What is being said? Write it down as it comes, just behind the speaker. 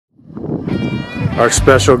Our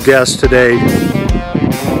special guest today,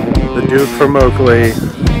 the Duke from Oakley,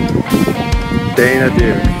 Dana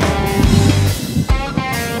Duke.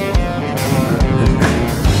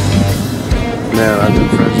 Man, I've been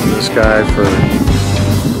friends with this guy for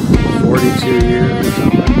 42 years or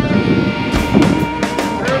something like that.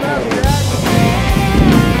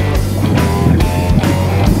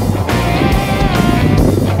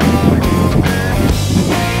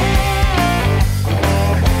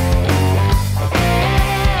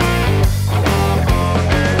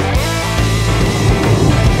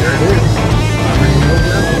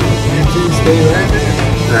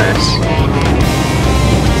 Nice.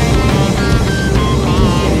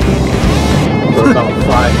 For about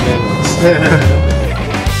 5 minutes.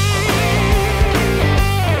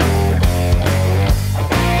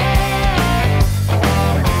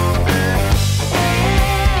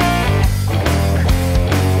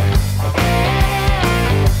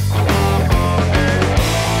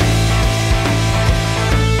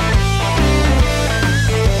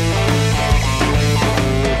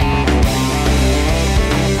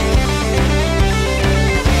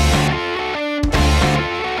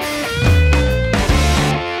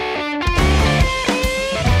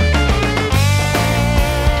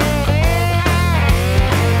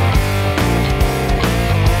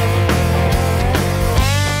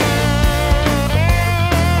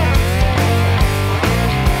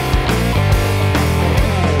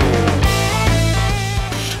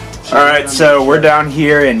 Alright, so we're down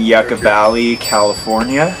here in Yucca Valley,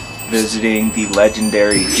 California, visiting the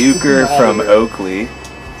legendary Duker from Oakley.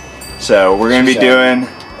 So we're going to be doing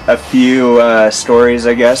a few stories,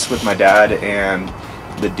 I guess, with my dad and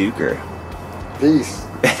the Duker. Peace.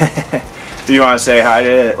 Do you want to say hi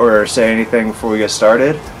to or say anything before we get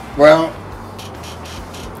started? Well,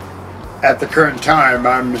 at the current time,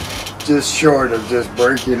 I'm just short of just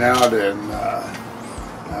breaking out and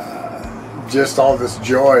just all this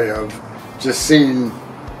joy of just seeing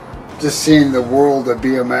the world of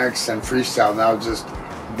BMX and freestyle now just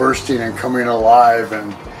bursting and coming alive,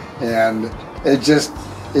 and it just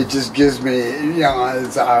gives me, you know,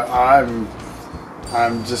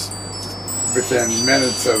 I'm just within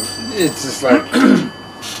minutes of, it's just like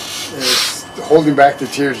it's holding back the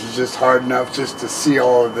tears is just hard enough just to see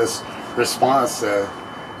all of this response to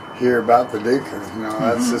hear about the Duker. You know,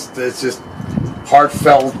 that's it's just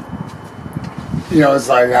heartfelt. You know, it's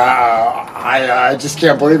like I just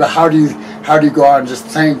can't believe it. How do you go out and just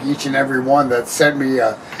thank each and every one that sent me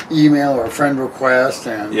a email or a friend request?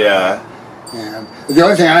 And yeah. And the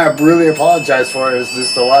only thing I really apologize for is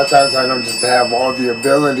just a lot of times I don't just have all the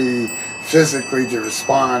ability physically to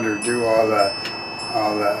respond or do all the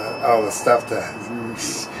stuff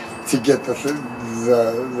to get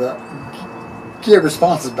get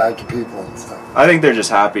responses back to people and stuff. I think they're just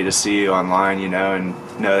happy to see you online, you know, and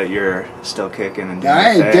know that you're still kicking and doing I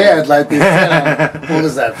ain't your thing. dead like they said on, what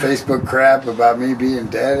was that Facebook crap about me being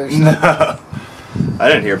dead or something? No, I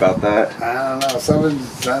didn't hear about that. I don't know.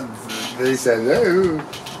 They said, oh.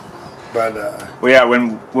 But well, yeah,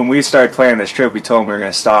 when we started planning this trip, we told them we were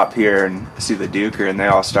going to stop here and see the Duker, and they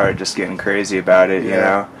all started just getting crazy about it, you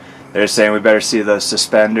know. They're saying we better see those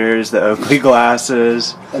suspenders, the Oakley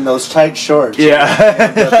glasses. And those tight shorts. Yeah.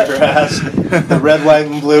 The red, white,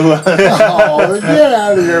 and blue. Oh, get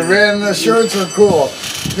out of here, man. The shorts were cool.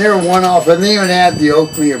 They were one-off, and they even had the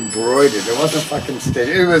Oakley embroidered. It wasn't fucking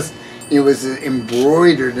stitched. It was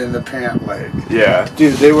embroidered in the pant leg. Yeah.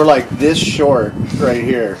 Dude, they were like this short right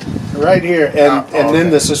here. Right here. And then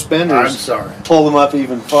the suspenders pull them up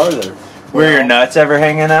even farther. Were your nuts ever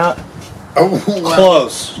hanging out? Oh, wow.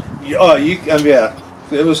 Close. Oh, yeah,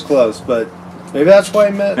 it was close, but maybe that's why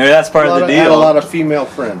I met. Maybe that's part of the deal. I had a lot of female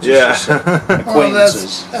friends. Yeah.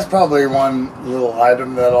 Acquaintances. Well, that's probably one little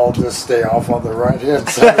item that I'll just stay off on the right hand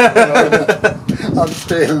side. I'll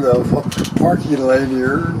stay in the parking lane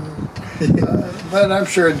here. But I'm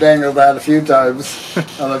sure it dangled out a few times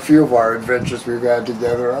on a few of our adventures we've had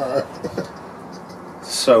together.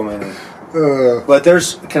 So many. But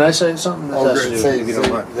there's, can I say something? If you don't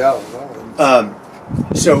mind. Yeah.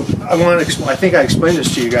 So I think I explained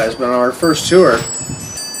this to you guys, but on our first tour,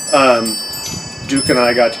 Duke and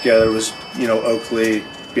I got together. It was, you know, Oakley,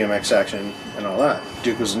 BMX Action, and all that.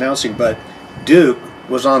 Duke was announcing, but Duke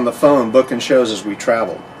was on the phone booking shows as we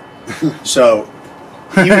traveled. So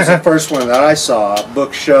he was the first one that I saw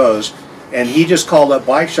book shows, and he just called up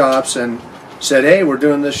bike shops and said, "Hey, we're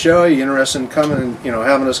doing this show. Are you interested in coming and, you know,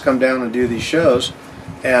 having us come down and do these shows?"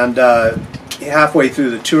 And halfway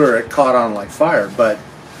through the tour, it caught on like fire. But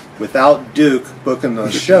without Duke booking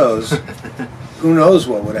those shows, who knows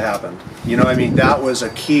what would have happened. You know, I mean, that was a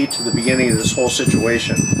key to the beginning of this whole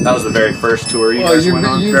situation. That was the very first tour you guys went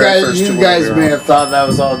on? You guys may have thought that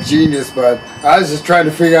was all genius, but I was just trying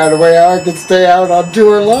to figure out a way how I could stay out on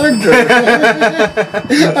tour longer.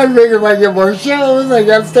 I figured if I get more shows, I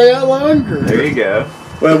got to stay out longer. There you go.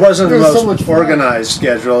 Well, it wasn't the so most organized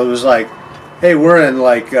schedule. It was like, hey, we're in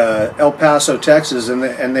like El Paso, Texas,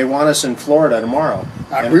 and they want us in Florida tomorrow.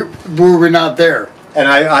 We were not there. And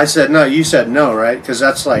I said no. You said no, right? Because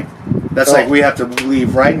that's like we have to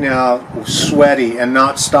leave right now, sweaty, and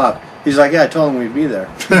not stop. He's like, yeah, I told him we'd be there.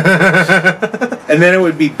 And then it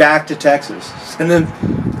would be back to Texas, and then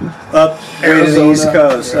up way to the East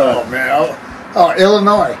Coast. Oh man,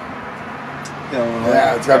 Illinois.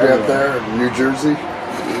 Yeah, it's got to be up there. New Jersey.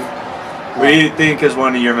 What do you think is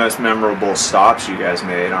one of your most memorable stops you guys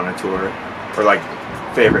made on a tour? Or like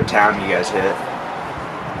favorite town you guys hit?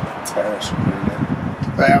 Paris.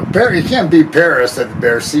 Well, you can't beat Paris at the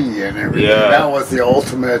Bear Sea and everything. Yeah. That was the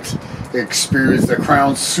ultimate experience, the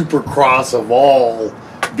crown supercross of all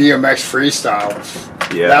BMX freestyle.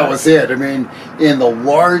 Yeah. That was it. I mean, in the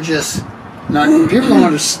largest. Now, people don't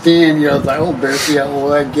understand, you know, like, oh, Bear Sea,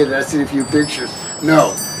 oh, I get it, I see a few pictures.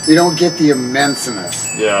 No, you don't get the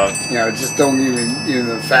immenseness. Yeah. You know, just don't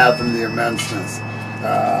even fathom the immenseness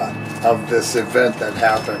of this event that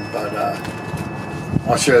happened. But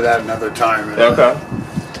I'll share that another time. Okay.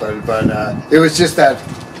 But it was just that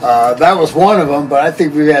that was one of them. But I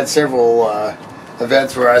think we've had several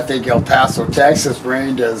events where I think El Paso, Texas,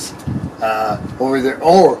 reigned as over there,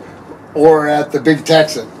 or at the Big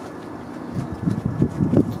Texan.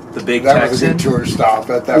 The Big That Texan? was a good tour stop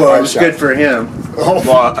at that. Well, it was good for him. Oh.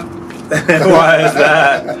 Why is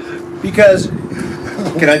that? Because,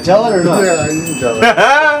 can I tell it or not? Yeah, you can tell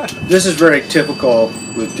it. This is very typical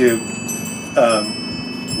with Duke.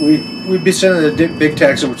 We'd be sitting at the Big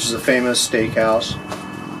Texan, which is a famous steakhouse,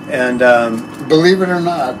 and Believe it or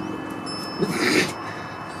not.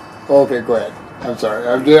 Okay, go ahead. I'm sorry.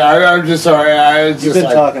 I'm just sorry. you've been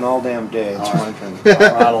talking all damn day. It's my turn.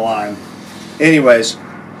 I'm out of line. Anyways,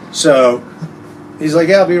 so he's like,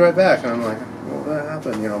 "Yeah, I'll be right back." And I'm like, "Well, what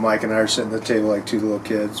happened?" You know, Mike and I are sitting at the table like two little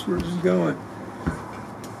kids. Where's this going?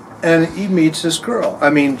 And he meets this girl. I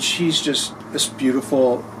mean, she's just this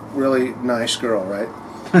beautiful, really nice girl, right?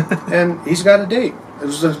 And he's got a date.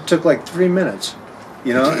 It took like 3 minutes,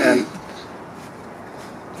 you know, and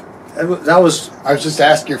that was. I was just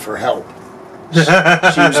asking for help. She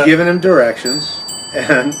was giving him directions,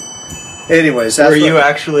 and anyways, that's Were you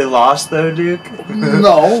actually lost though, Duke?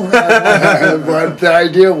 No, but the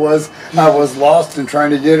idea was I was lost in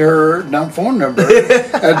trying to get her phone number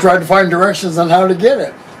and tried to find directions on how to get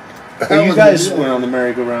it. Well, you guys went on the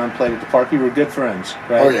merry-go-round, played at the park. You were good friends,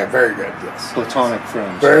 right? Oh yeah, very good. Yes, Platonic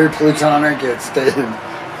friends. very platonic. It stayed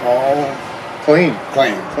all clean,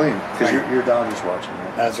 clean. because your daughter's watching,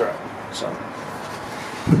 right? That's right. So,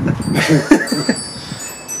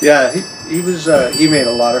 yeah, he made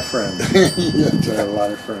a lot of friends. He made a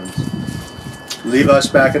lot of friends. Leave us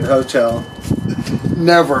back at the hotel.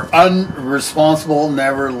 Never unresponsible.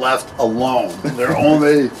 Never left alone. There are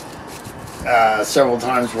only several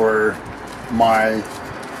times where my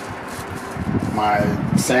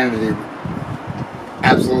sanity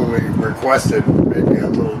absolutely requested maybe a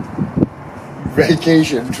little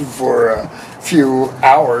vacation for a few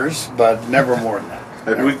hours, but never more than that.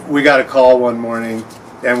 We got a call one morning,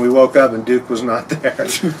 and we woke up and Duke was not there.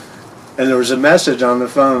 And there was a message on the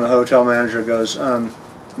phone. The hotel manager goes,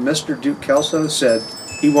 Mr. Duke Kelso said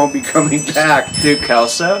he won't be coming back. Duke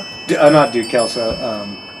Kelso? Not Duke Kelso.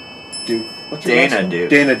 Duke. What's your last Dana name? Duke.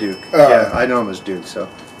 Dana Duke. Yeah, I know him as Duke. So,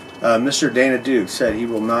 Mr. Dana Duke said he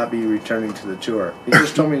will not be returning to the tour. He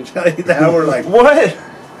just told me to tell you that. We're like, What?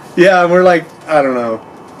 yeah, we're like, I don't know,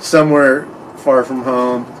 somewhere far from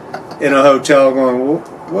home, in a hotel, going, well,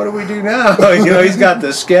 what do we do now? You know, he's got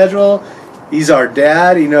the schedule. He's our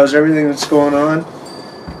dad. He knows everything that's going on.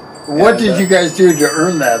 What did you guys do to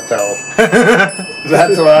earn that, though?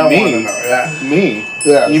 That's what I want to know. Yeah. Me?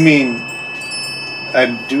 Yeah. You mean?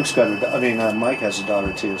 And Duke's got Mike has a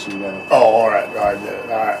daughter too, so we got to. Oh, all right. I get it.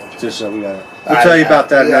 All right. Just so we got to. We'll tell you about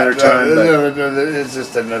that another time. No, it's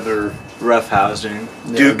just another. Rough housing.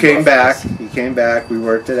 Duke came back. He came back. We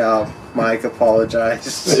worked it out. Mike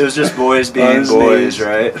apologized. It was just boys being boys,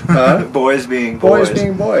 right? Huh? Boys being boys. Boys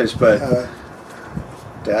being boys, but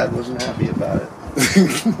Dad wasn't happy about it.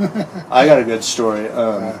 I got a good story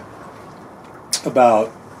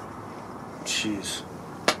about, jeez.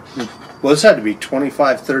 Well, this had to be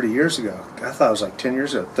 25, 30 years ago. I thought it was like 10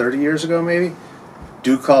 years ago, 30 years ago maybe.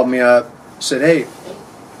 Duke called me up, said, hey,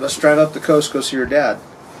 let's drive up the coast, go see your dad.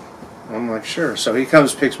 I'm like, sure. So he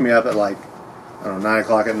comes, picks me up at like I don't know, 9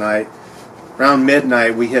 o'clock at night. Around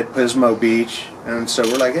midnight, we hit Pismo Beach, and so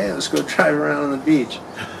we're like, hey, let's go drive around on the beach.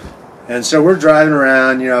 And so we're driving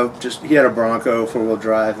around, you know, just he had a Bronco 4-wheel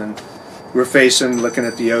drive, and we're looking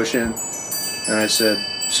at the ocean, and I said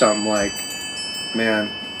something like,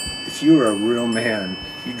 man, if you were a real man,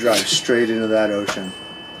 you drive straight into that ocean.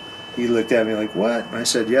 He looked at me like, what? And I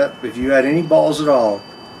said, yep, if you had any balls at all,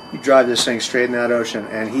 you drive this thing straight in that ocean.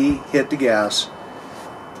 And he hit the gas,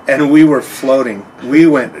 and we were floating. We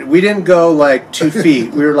didn't go like 2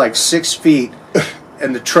 feet, we were like 6 feet.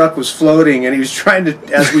 And the truck was floating, and he was trying to,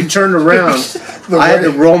 as we turned around, I had to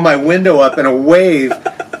roll my window up, and a wave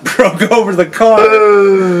broke over the car.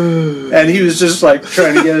 And he was just like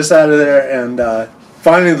trying to get us out of there. And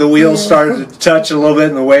finally the wheels started to touch a little bit,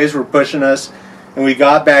 and the waves were pushing us. And we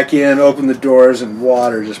got back in, opened the doors, and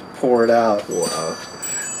water just poured out. Wow.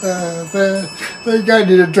 That guy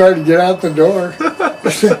didn't try to get out the door.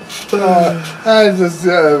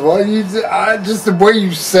 Just the way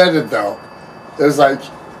you said it, though. It was like,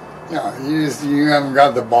 you know, you haven't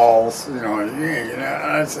got the balls, you know.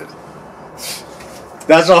 I said,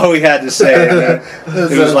 that's all we had to say.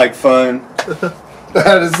 It was like fun.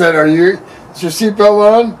 I just said, is your seatbelt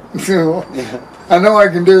on? I know I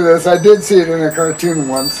can do this. I did see it in a cartoon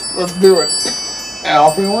once. Let's do it. And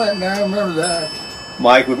off we went. Now I remember that.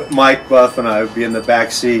 Mike Buff and I would be in the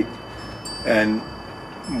back seat, and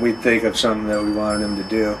we'd think of something that we wanted him to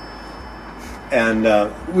do. And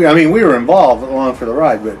we were involved along for the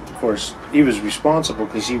ride, but of course he was responsible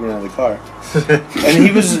because he ran the car. And he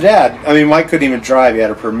was the dad. I mean, Mike couldn't even drive; he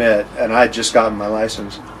had a permit, and I had just gotten my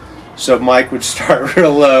license. So Mike would start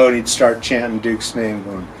real low, and he'd start chanting Duke's name,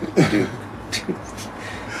 going Duke.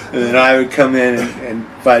 And then I would come in, and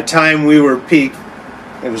by the time we were peaked,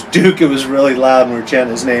 it was Duke. It was really loud, and we were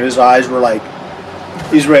chanting his name. His eyes were like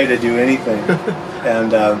he's ready to do anything.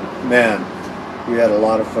 And man. We had a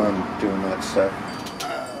lot of fun doing that stuff.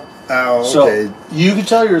 Okay. So you can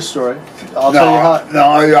tell your story. I'll tell you how. No,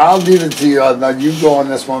 I'll leave it to you. No, you go on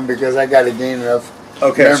this one because I got to gain enough.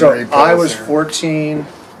 Okay, so I was 14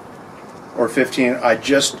 or 15. I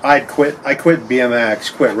quit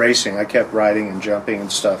BMX, quit racing. I kept riding and jumping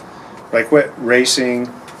and stuff. But I quit racing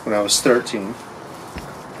when I was 13.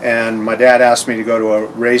 And my dad asked me to go to a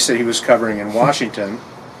race that he was covering in Washington.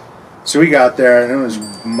 So we got there, and it was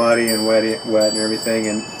muddy and wet and everything.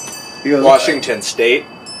 And he goes, Washington State?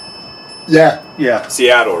 Yeah. Yeah.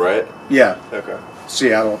 Seattle, right? Yeah. Okay.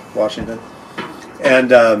 Seattle, Washington. And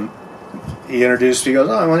he introduced me. He goes,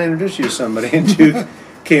 oh, I want to introduce you to somebody. And Duke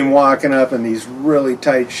came walking up in these really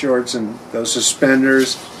tight shorts and those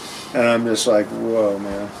suspenders. And I'm just like, whoa,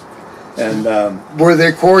 man. And were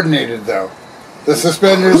they coordinated, though? The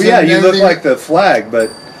suspenders? Well, yeah, you look like the flag, but...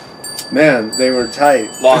 Man, they were tight.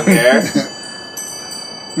 Long hair?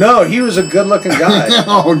 No, he was a good-looking guy.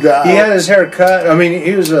 Oh God! He had his hair cut. I mean,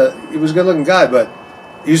 he was a good-looking guy, but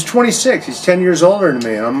he was 26. He's 10 years older than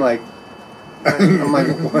me, and I'm like, what? I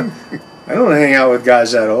don't want to hang out with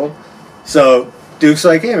guys that old. So Duke's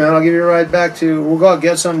like, hey man, I'll give you a ride back we'll go out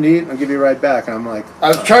get something to eat, and I'll give you a ride back. And I'm like, I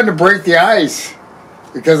was trying to break the ice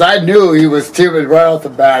because I knew he was timid right off the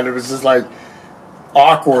bat. It was just like.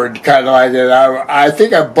 Awkward, kind of like it. I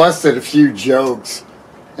think I busted a few jokes.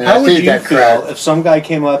 And how would you feel if some guy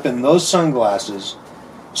came up in those sunglasses,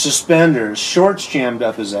 suspenders, shorts jammed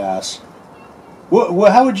up his ass?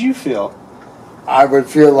 How would you feel? I would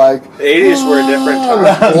feel like the 80s were a different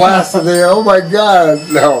time. Last of the oh my God,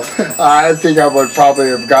 no! I think I would probably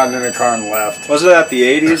have gotten in a car and left. Was it at the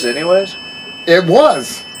 80s, anyways? It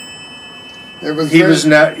was. It was. He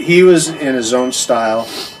was in his own style,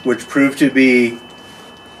 which proved to be.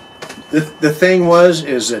 The thing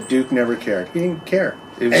is that Duke never cared. He didn't care.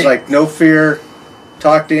 It was like no fear.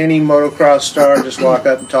 Talk to any motocross star. Just walk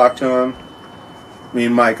up and talk to him. Me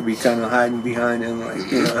and Mike would be kind of hiding behind him,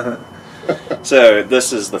 like, you know. So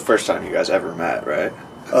this is the first time you guys ever met, right?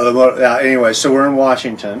 Anyway, so we're in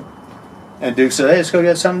Washington, and Duke said, "Hey, let's go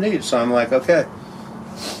get something to eat." So I'm like, "Okay,"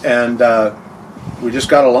 and we just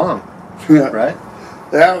got along, right?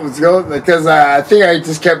 Yeah, it was good because I think I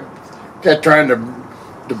just kept trying to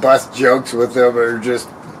bust jokes with him, or just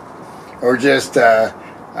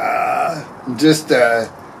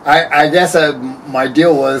I guess my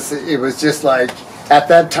deal was it was just like at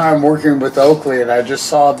that time working with Oakley, and I just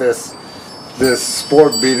saw this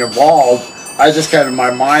sport being evolved. I just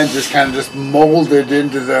my mind just molded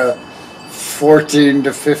into the 14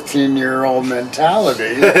 to 15-year-old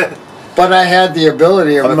mentality. But I had the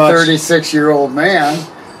ability of a 36-year-old man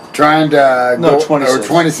trying to 26. or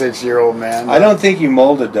 26-year-old man. I don't think you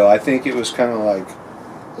molded though. I think it was kind of like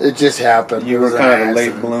It just happened. You It were was an kind of a late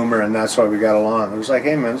accident. bloomer, and that's why we got along. It was like,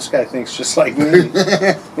 hey man, this guy thinks just like me.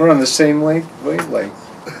 We're on the same wavelength.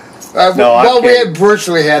 No, well, we had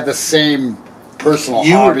virtually had the same personal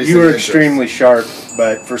hobbies. You and were interests. extremely sharp,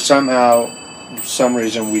 but for some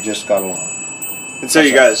reason, we just got along. And so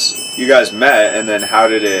you guys met, and then how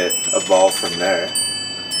did it evolve from there?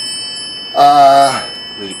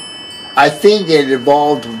 I think it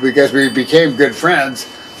evolved because we became good friends.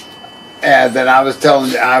 And then I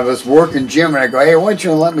was working gym, and I go, hey, why don't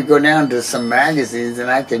you let me go down to some magazines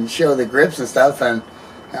and I can show the grips and stuff, and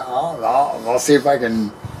I'll see if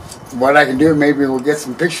what I can do. Maybe we'll get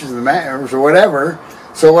some pictures of the magazines or whatever.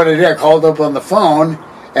 So what I did, I called up on the phone,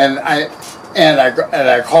 and I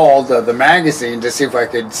called the magazine to see if I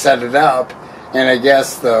could set it up. And I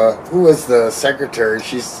guess who was the secretary?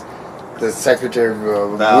 She's the secretary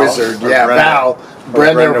of Val, Wizard. or Yeah, Brenda. Val.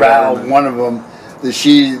 Brenda Val, one of them. They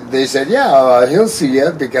said, yeah, he'll see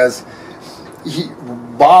you, because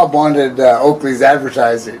Bob wanted Oakley's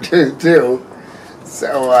advertising too.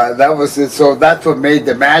 So that was it. So that's what made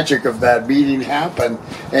the magic of that meeting happen.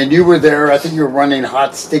 And you were there. I think you were running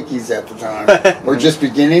Hot Stickies at the time, or just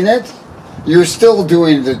beginning it. You were still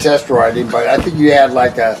doing the test riding, but I think you had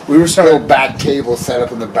like a little back table set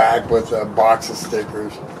up in the back with a box of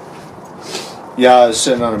stickers. Yeah, I was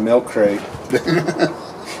sitting on a milk crate.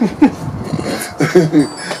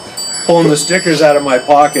 Pulling the stickers out of my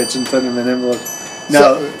pockets and putting them in envelopes.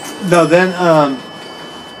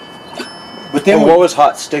 But then what was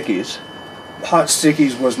Hot Stickies? Hot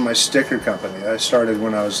Stickies was my sticker company. I started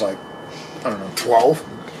when I was like, I don't know,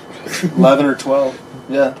 12? 11 or 12.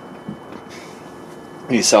 Yeah.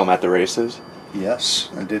 You sell them at the races? Yes,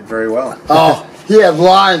 I did very well. Oh, he had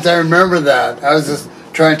lines. I remember that. I was just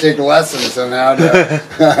trying to take lessons on how to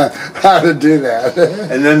how to do that.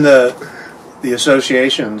 And then the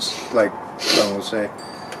associations, like I will say,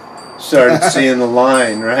 started seeing the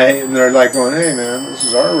line, right? And they're like going, hey man, this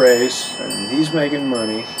is our race, and he's making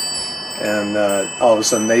money. And all of a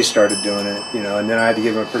sudden they started doing it, and then I had to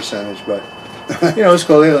give them a percentage, but it was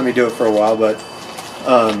cool. They let me do it for a while, but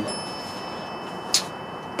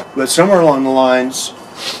somewhere along the lines,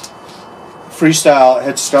 Freestyle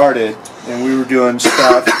had started, and we were doing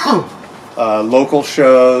stuff, local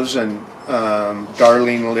shows, and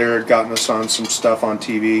Darlene Lear had gotten us on some stuff on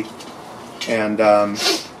TV, and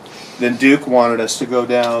then Duke wanted us to go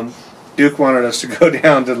down. Duke wanted us to go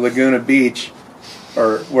down to Laguna Beach,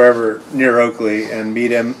 or wherever near Oakley, and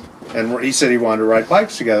meet him. And he said he wanted to ride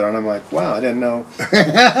bikes together, and I'm like, wow, I didn't know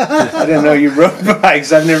you rode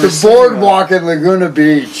bikes. I've never seen the boardwalk in Laguna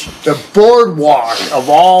Beach, the boardwalk of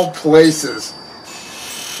all places.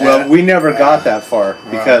 Well, we never got that far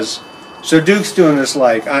because so Duke's doing this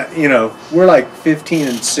like we're like 15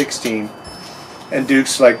 and 16, and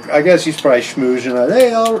Duke's like, I guess he's probably schmoozing. Like,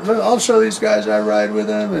 hey, I'll show these guys I ride with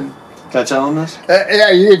them, and can I tell them this?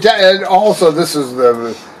 And also this is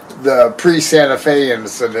the pre-Santa Fe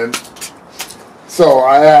incident. So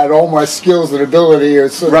I had all my skills and ability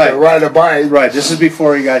to ride a bike. Right, this is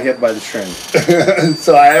before he got hit by the train.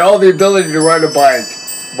 So I had all the ability to ride a bike.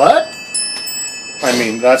 What? I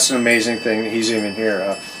mean, that's an amazing thing that he's even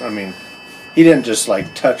here. I mean, he didn't just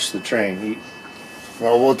like touch the train.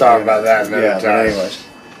 Well, we'll talk about that another time. But anyways.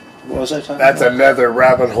 What was I talking about? That's another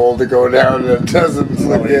rabbit hole to go down that doesn't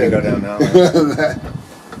look good. Go down now.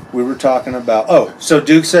 We were talking about, so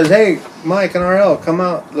Duke says, hey, Mike and RL, come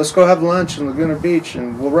out. Let's go have lunch in Laguna Beach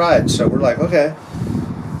and we'll ride. So we're like, okay.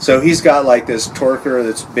 So he's got like this torquer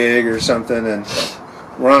that's big or something, and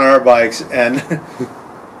we're on our bikes, and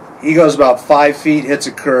he goes about 5 feet, hits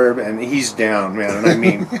a curb, and he's down, man. And I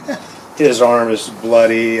mean, his arm is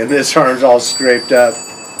bloody, and this arm's all scraped up.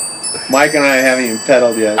 Mike and I haven't even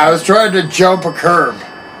pedaled yet. I was trying to jump a curb.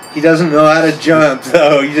 He doesn't know how to jump,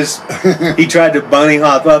 though. He tried to bunny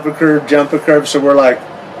hop up a curb, jump a curb, so we're like,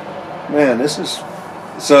 man, this is...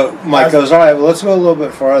 So Mike goes, all right, well, let's go a little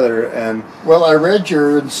bit farther, and... Well, I read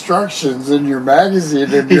your instructions in your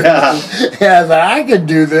magazine, and I could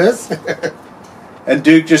do this. And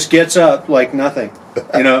Duke just gets up like nothing,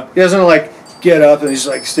 He doesn't like get up, and he's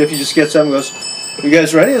like stiff. He just gets up and goes, you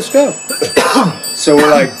guys ready? Let's go. So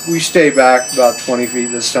we're like, we stay back about 20 feet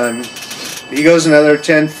this time. He goes another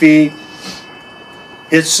 10 feet,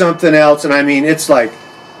 hits something else, and I mean, it's like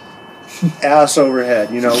ass overhead,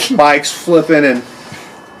 bikes flipping, and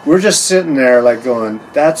we're just sitting there like going,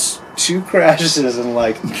 that's 2 crashes in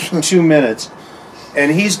like 2 minutes.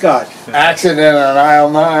 And he's got accident on aisle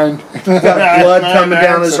 9. Got blood coming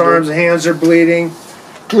down his arms, hands are bleeding.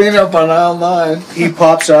 Clean up on aisle 9. He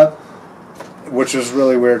pops up, which was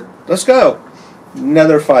really weird. Let's go.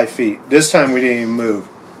 Another 5 feet. This time we didn't even move.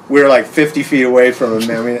 we were like 50 feet away from him,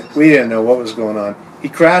 man. We didn't know what was going on. He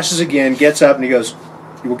crashes again, gets up, and he goes,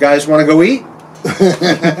 "You guys want to go eat?"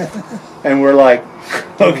 And we're like,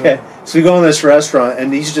 "Okay." So we go in this restaurant,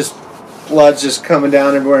 and he's just, blood's just coming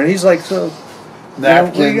down everywhere. And he's like, "So,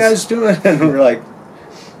 what are you guys doing?" And we're like,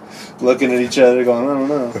 looking at each other, going, "I don't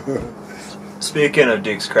know." Speaking of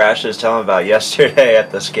Duke's crashes, tell him about yesterday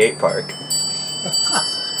at the skate park.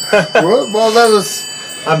 Well, that was.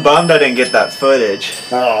 I'm bummed I didn't get that footage.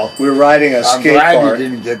 Oh, We were riding a skate I'm glad park. you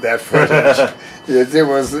didn't get that footage.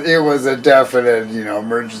 it was a definite,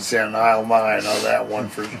 emergency on aisle 9 on that one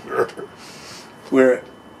for sure. We're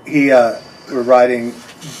riding.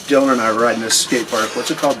 Dylan and I were riding this skate park.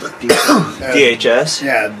 What's it called? The DHS?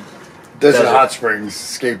 Yeah, Desert Hot Springs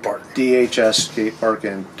skate park. DHS skate park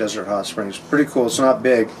in Desert Hot Springs. Pretty cool. It's not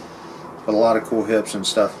big, but a lot of cool hips and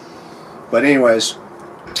stuff. But anyways,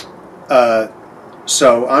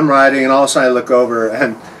 so I'm riding, and all of a sudden I look over,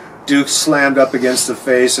 and Duke slammed up against the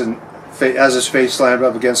face, and as his face slammed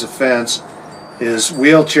up against the fence, his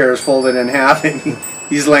wheelchair is folded in half, and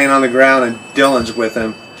he's laying on the ground, and Dylan's with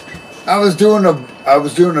him. I was doing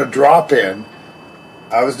a drop in.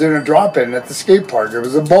 I was doing a drop in at the skate park. There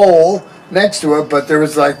was a bowl next to it, but there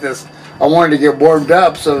was like this. I wanted to get warmed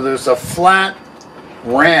up, so there's a flat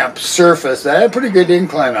ramp surface that had a pretty good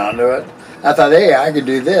incline onto it. I thought, hey, I could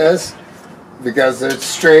do this because it's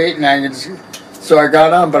straight, and I can just. So I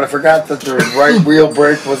got on, but I forgot that the right wheel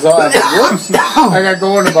brake was on. Whoops! I got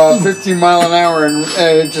going about 15 miles an hour, and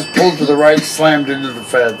it just pulled to the right, slammed into the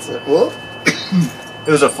fence. Whoop. It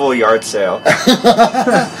was a full yard sale.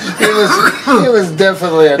 It was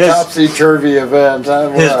definitely a topsy-turvy event.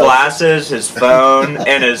 His glasses, his phone,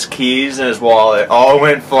 and his keys and his wallet all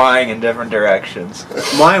went flying in different directions.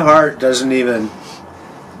 My heart doesn't even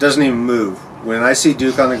move when I see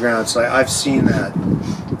Duke on the ground. It's like I've seen that.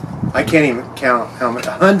 I can't even count how many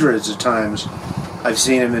hundreds of times I've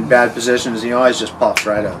seen him in bad positions. And he always just pops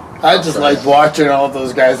right up. I just like watching all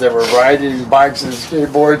those guys that were riding bikes and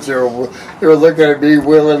skateboards. They were looking at me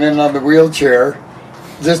wheeling in on the wheelchair,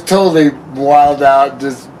 just totally wild out.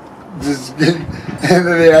 Just and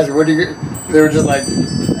then they asked, "What do you?" They were just like,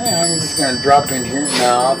 "I'm just gonna drop in here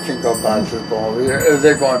now. I'll think about this ball."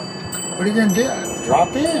 They're going, "What are you gonna do?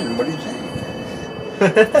 Drop in? What do you think?"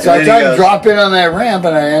 So I tried to drop in on that ramp,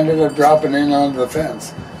 and I ended up dropping in onto the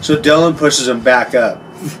fence. So Dylan pushes him back up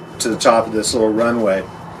to the top of this little runway.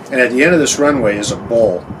 And at the end of this runway is a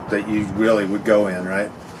bowl that you really would go in,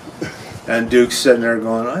 right? And Duke's sitting there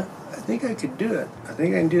going, I think I could do it. I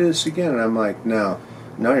think I can do this again. And I'm like, no,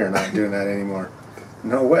 you're not doing that anymore.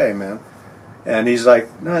 No way, man. And he's like,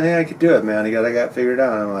 no, I think I could do it, man. I got it figured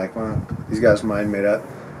out. And I'm like, well, he's got his mind made up.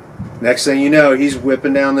 Next thing you know, he's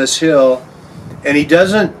whipping down this hill. And he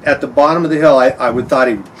doesn't, at the bottom of the hill, I would thought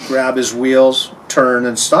he'd grab his wheels, turn,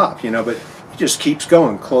 and stop, but he just keeps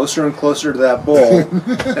going closer and closer to that bowl.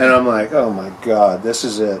 And I'm like, oh my God, this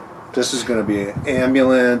is it. This is going to be an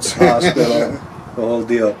ambulance, hospital, the whole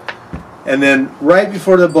deal. And then right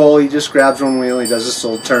before the bowl, he just grabs one wheel, he does this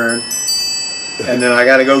little turn. And then I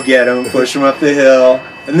got to go get him, push him up the hill.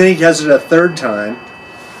 And then he does it a third time.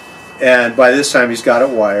 And by this time, he's got it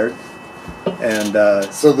wired. And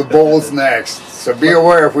so the bowl's next. So be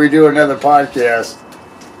aware, if we do another podcast,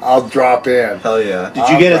 I'll drop in. Hell yeah. Did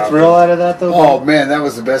you get a thrill out of that, though? Oh, man, that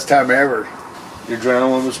was the best time ever. Your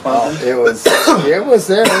adrenaline was pumping? It was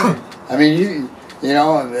there. I mean,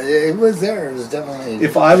 it was there. It was definitely...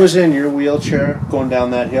 If I was in your wheelchair going down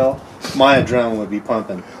that hill, my adrenaline would be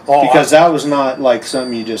pumping. Oh, because that was not like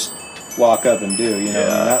something you just walk up and do, Yeah.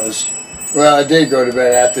 That was... Well, I did go to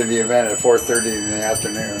bed after the event at 4:30 in the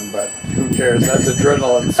afternoon, but who cares? That's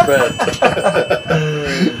adrenaline spent.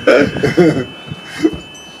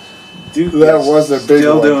 Dude, that was a big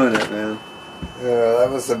still one. Doing it, man. Yeah, that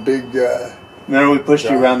was a big... Remember we pushed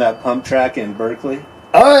you around that pump track in Berkeley?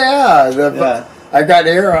 Oh, yeah. I got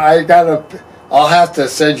air. I'll have to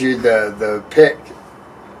send you the pic.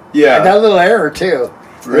 Yeah. I got a little error, too.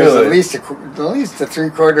 Really? There's at least a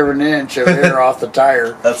 3/4 of an inch of air off the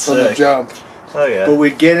tire That's from sick. the jump. Oh yeah. But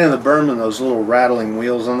we'd get in the berm and those little rattling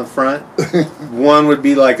wheels on the front. One would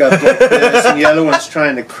be like up like this, and the other one's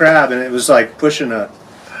trying to crab, and it was like pushing a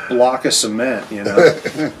block of cement,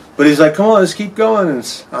 But he's like, "Come on, let's keep going." And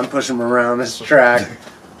I'm pushing him around this track.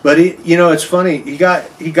 But it's funny. He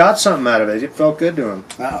got something out of it. It felt good to him.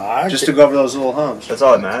 Just to go over those little humps. That's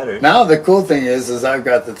all that matters. Now the cool thing is I've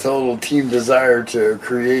got the total team desire to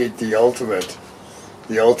create the ultimate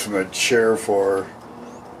share for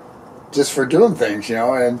doing things,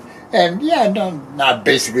 and yeah, not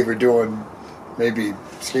basically for doing maybe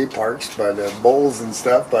skate parks, but bowls and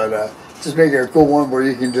stuff, but just make it a cool one where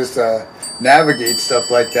you can just navigate stuff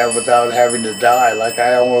like that without having to die, like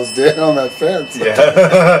I almost did on that fence.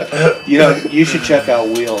 Yeah. You know, you should check out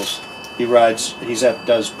Wheels. He rides.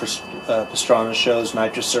 Does Pastrana shows,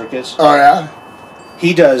 Nitrous Circus. Oh yeah.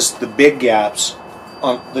 He does the big gaps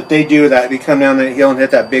that they do. That they come down the hill and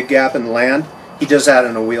hit that big gap and land. He does that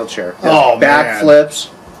in a wheelchair. Oh, back man. flips.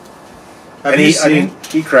 Have And you seen?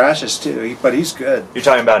 he crashes too, but he's good. You're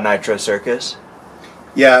talking about Nitro Circus?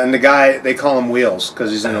 Yeah, and the guy, they call him Wheels because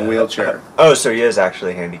he's in a wheelchair. Oh, so he is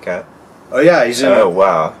actually handicapped. Oh yeah, he's in. Oh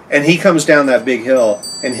wow. And he comes down that big hill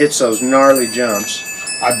and hits those gnarly jumps.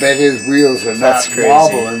 I bet his wheels are That's not crazy.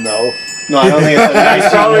 wobbling though. No, I don't think it's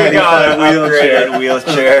He's probably got an wheelchair. upgraded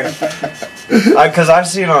wheelchair. Because I've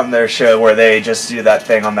seen on their show where they just do that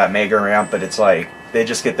thing on that mega ramp, but it's like they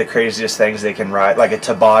just get the craziest things they can ride, like a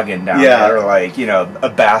toboggan down there, or like, you know, a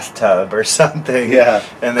bathtub or something. Yeah.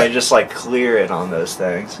 And they just like clear it on those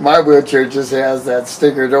things. My wheelchair just has that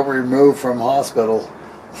sticker, "Don't remove from hospital."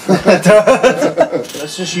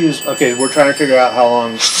 Let's just use. Okay, we're trying to figure out how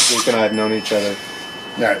long Luke and I have known each other.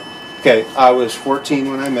 Right. Okay, I was 14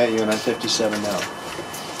 when I met you, and I'm 57 now.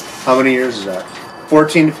 How many years is that?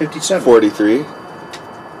 14 to 57. 43.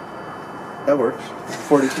 That works.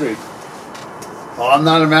 43. Well, I'm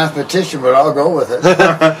not a mathematician, but I'll go with it.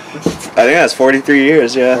 I think that's 43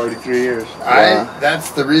 years, yeah. 43 years.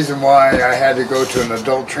 That's the reason why I had to go to an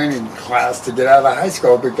adult training class to get out of high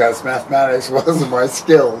school, because mathematics wasn't my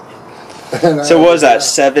skill. So what was that,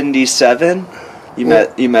 77? You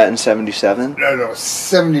met in 77? No,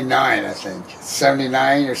 79, I think.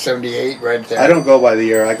 79 or 78, right there. I don't go by the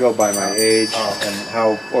year. I go by my age and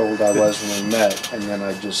how old I was when we met, and then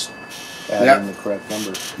I just add in the correct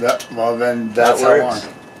number. Yep. Well, then that's That how works.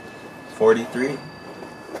 long. 43.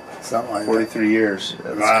 Something like 43 years.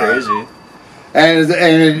 That's Wow. crazy. And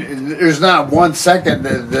there's not 1 second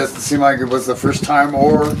that doesn't seem like it was the first time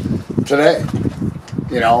or today.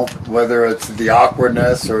 You know, whether it's the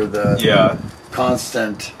awkwardness or the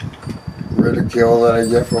constant ridicule that I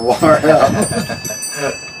get from Laura.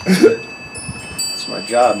 It's my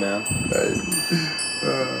job, man.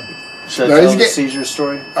 Should No, I he's tell the get- seizure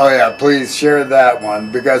story? Oh yeah, please share that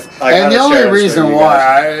one, because I and the gotta only share it so reason you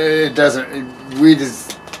why it doesn't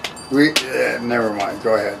never mind.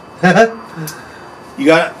 Go ahead. You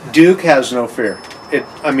got Duke has no fear.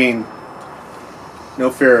 I mean, no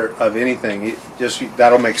fear of anything.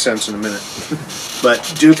 That'll make sense in a minute.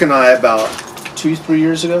 But Duke and I, about 2-3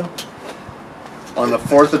 years ago, on the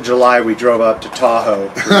 4th of July, we drove up to Tahoe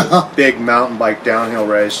for a big mountain bike downhill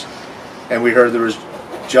race, and we heard there was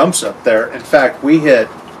jumps up there. In fact, we hit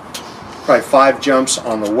probably 5 jumps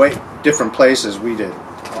on the way, different places. We did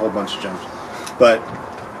a whole bunch of jumps, but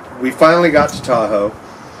we finally got to Tahoe.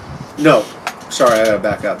 No, sorry, I gotta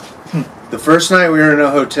back up. The first night we were in a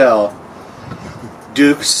hotel,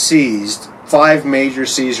 Duke seized 5 major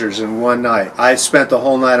seizures in one night. I spent the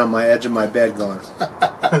whole night on my edge of my bed going.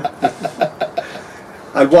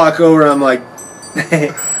 I'd walk over and I'm like, "Hey,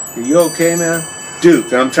 are you okay, man?"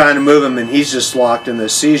 Duke, and I'm trying to move him, and he's just locked in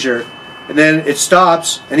this seizure. And then it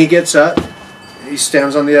stops, and he gets up, he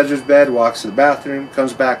stands on the edge of his bed, walks to the bathroom,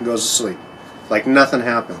 comes back, and goes to sleep. Like nothing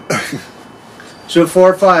happened. So 4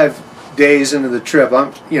 or 5 days into the trip,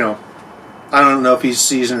 I don't know if he's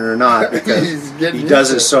seasoned or not, because he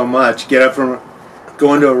does it so much. Get up from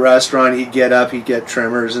going to a restaurant, he'd get up, he'd get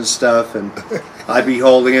trimmers and stuff, and I'd be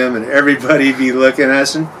holding him, and everybody'd be looking at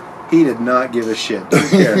us, and he did not give a shit. Didn't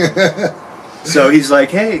care. So he's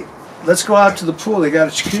like, "Hey, let's go out to the pool. They got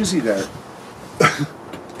a jacuzzi there."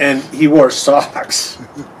 And he wore socks.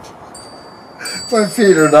 My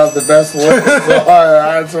feet are not the best looking, so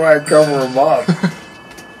that's why I cover them up.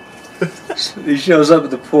 He shows up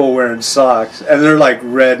at the pool wearing socks, and they're like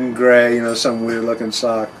red and gray, some weird looking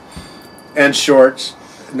sock, and shorts,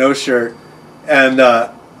 no shirt. And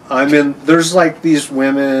there's like these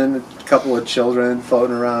women, a couple of children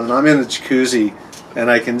floating around, and I'm in the jacuzzi, and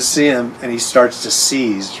I can see him, and he starts to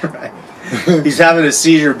seize, right? He's having a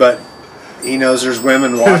seizure, but he knows there's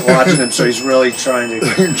women watching him, so he's really trying to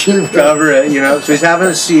cover it, So he's having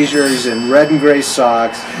a seizure, he's in red and gray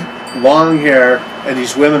socks, long hair, and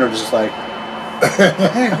these women are just like...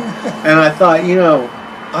 And I thought,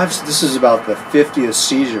 this is about the 50th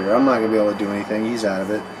seizure. I'm not going to be able to do anything. He's out of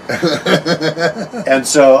it. And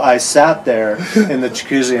so I sat there in the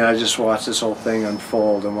jacuzzi, and I just watched this whole thing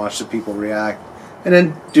unfold and watched the people react. And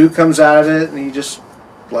then Duke comes out of it, and he just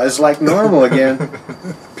is like normal again.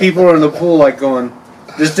 People are in the pool like going,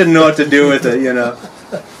 just didn't know what to do with it,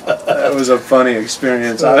 It was a funny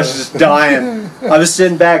experience. I was just dying. I was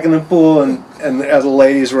sitting back in the pool, and the other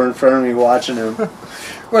ladies were in front of me watching him.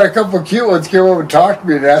 But a couple of cute ones came over and talked to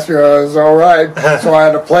me and asked me if I was all right. So I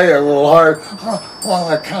had to play it a little hard. Well,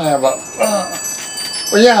 I kind of have a.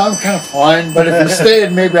 Well, yeah, I'm kind of fine. But if you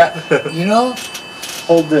stayed, maybe you know.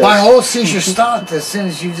 Hold this. My whole seizure stopped as soon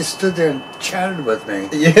as you just stood there and chatted with me.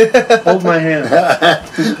 Yeah. Hold my hand.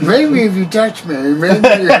 Maybe if you touch me, maybe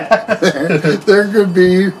there could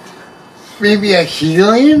be maybe a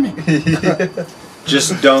healing.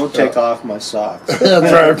 Just don't take off my socks.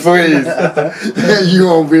 That's right, please. You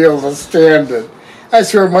won't be able to stand it. I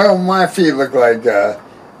swear, my feet look like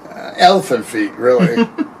elephant feet, really.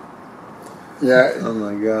 Yeah. Oh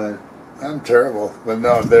my God. I'm terrible, but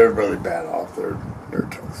no, they're really bad off. They're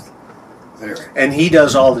toast. Anyway. And he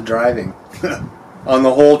does all the driving on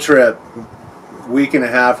the whole trip, week and a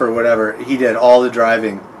half or whatever. He did all the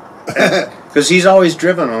driving because he's always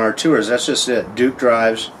driven on our tours. That's just it. Duke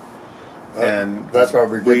drives, and that's why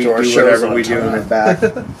we get to our do shows whatever on we time. do in the back.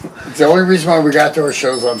 It's the only reason why we got to our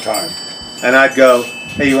shows on time. And I'd go,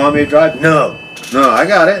 "Hey, you want me to drive?" No, I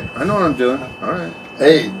got it. I know what I'm doing. All right.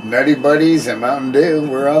 Hey, Nutty Buddies and Mountain Dew,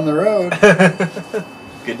 we're on the road.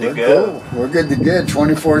 Good to go. Cool. We're good to go,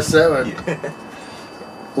 24/7.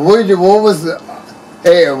 What was the?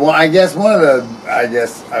 Hey, well, I guess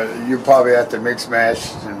you probably have to mix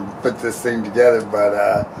mash and put this thing together. But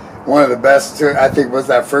one of the best, I think, was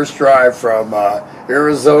that first drive from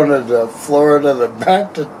Arizona to Florida, to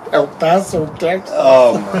back to El Paso, Texas.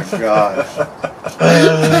 Oh my God.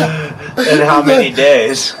 In how many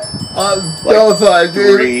days?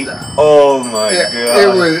 Three. Oh my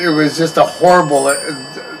God. It was just a horrible,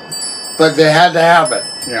 but they had to have it.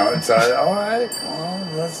 You know, it's all right. Well,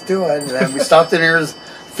 let's do it. And then we stopped in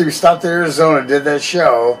Arizona, did that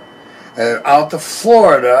show, and out to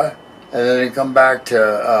Florida, and then we come back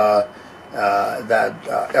to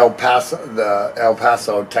El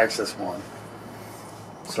Paso, Texas one.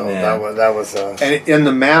 So Man. that was. And in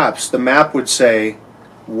the maps, the map would say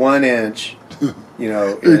 1 inch,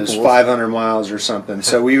 is 500 miles or something.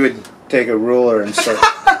 So we would take a ruler and start.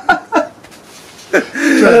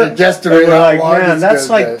 Just to we're like, man, that's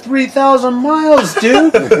like 3,000 miles,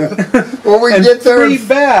 dude. Well, we and get there 3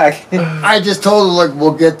 back. I just told them, look,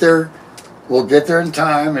 we'll get there in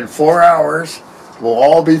time in 4 hours. We'll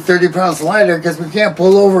all be 30 pounds lighter because we can't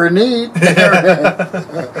pull over and eat.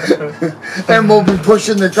 And we'll be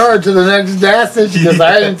pushing the car to the next gas station because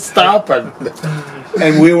I ain't stopping.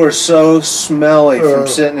 And we were so smelly from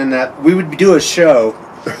sitting in that. We would do a show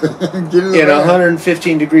in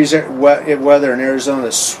 115 degrees weather in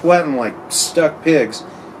Arizona, sweating like stuck pigs.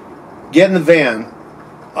 Get in the van.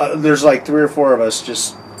 There's like 3 or 4 of us,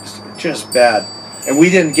 just bad. And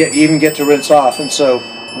we didn't even get to rinse off. And so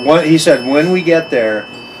he said, when we get there,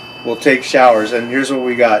 we'll take showers. And here's what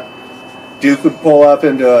we got. Duke would pull up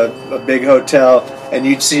into a big hotel, and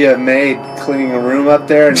you'd see a maid cleaning a room up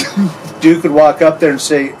there. And Duke would walk up there and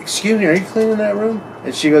say, "Excuse me, are you cleaning that room?"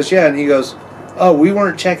 And she goes, "Yeah." And he goes, "Oh, we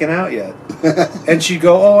weren't checking out yet." And she'd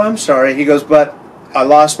go, "Oh, I'm sorry." He goes, "But I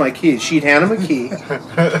lost my key." She'd hand him a key.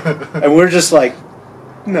 And we're just like,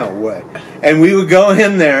 no way. And we would go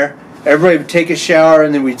in there. Everybody would take a shower,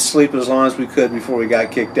 and then we'd sleep as long as we could before we got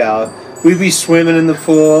kicked out. We'd be swimming in the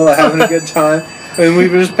pool, having a good time, and we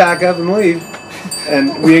would just pack up and leave.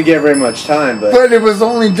 And we didn't get very much time, but it was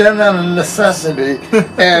only done out of necessity.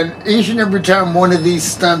 And each and every time one of these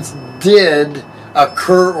stunts did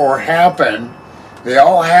occur or happen, they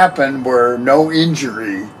all happened where no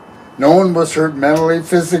injury. No one was hurt mentally,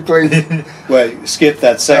 physically. Wait, skip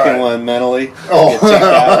that second one mentally. Oh,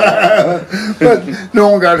 but no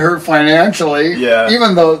one got hurt financially. Yeah.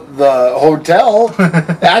 Even though the hotel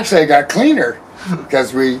actually got cleaner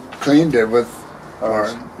because we cleaned it with our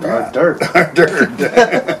dirt. Our dirt.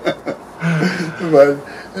 But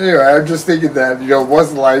anyway, I'm just thinking that it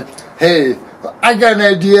wasn't like, hey, I got an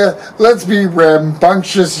idea. Let's be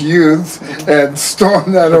rambunctious youths and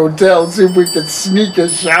storm that hotel and see if we can sneak a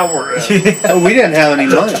shower in. Oh, we didn't have any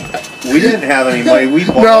money. We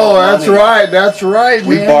borrowed No, that's money. right. That's right.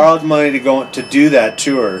 We man. borrowed money to do that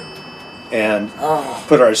tour and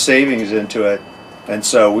put our savings into it. And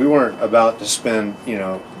so we weren't about to spend,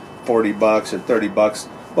 $40 or $30.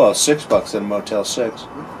 Well, $6 at a Motel 6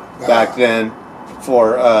 back then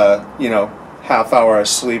for half hour of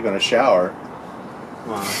sleep and a shower.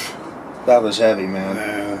 Wow. That was heavy, man.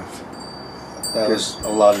 That was a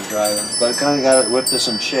lot of driving. But it kind of got it whipped us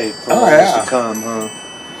in shape for what was to come, huh?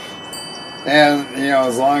 And,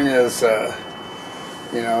 as long as,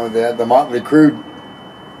 they had the Motley Crue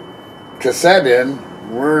cassette in,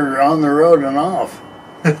 we're on the road and off.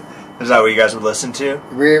 Is that what you guys would listen to?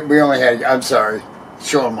 We only had, I'm sorry,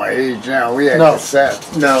 showing my age now. We had No.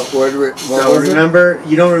 cassettes. No. What No, was it? remember?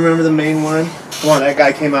 You don't remember the main one? Come on, that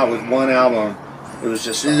guy came out with one album. It was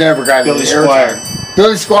just He never got Billy any Squire. airtime.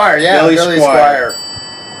 Billy Squire, yeah, Billy Billy Squire. Squire.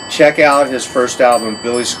 Check out his first album,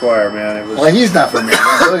 Billy Squire, man. It was. Well, he's not from here.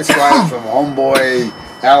 Billy Squire's from Homeboy,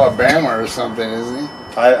 Alabama or something, isn't he?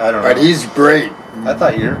 I don't know. But he's great. I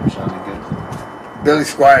thought yours sounded good. Billy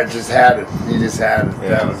Squire just had it. He just had it. Yeah.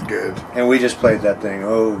 That was good. And we just played that thing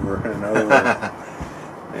over and over.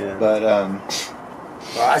 Yeah. But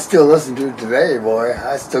Well, I still listen to it today, boy.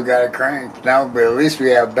 I still got it cranked. Now, but at least we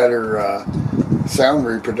have better sound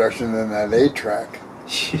reproduction than that 8-track.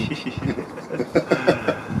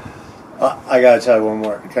 I gotta tell you one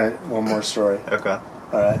more story. okay.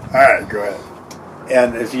 All right. All right, go ahead.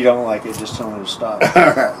 And if you don't like it, just tell me to stop.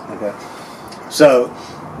 All right. Okay. So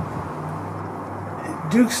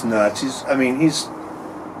Duke's nuts. He's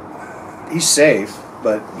safe,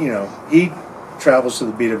 but you know he travels to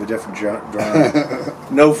the beat of a different drum.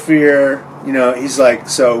 No fear. You know, he's like.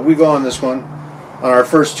 So we go on this one. On our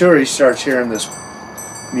first tour, he starts hearing this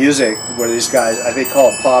music where these guys, I think,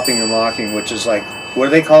 call it popping and locking, which is like, what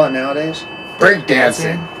do they call it nowadays? Break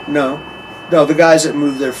dancing. No, the guys that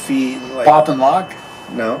move their feet. And like, Pop and lock?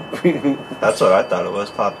 No. That's what I thought it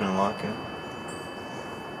was, popping and locking.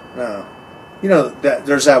 No. You know,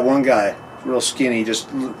 there's that one guy, real skinny,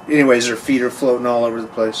 anyways, their feet are floating all over the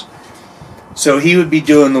place. So he would be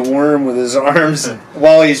doing the worm with his arms.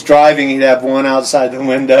 While he's driving, he'd have one outside the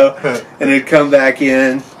window, and he'd come back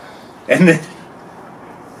in. And then,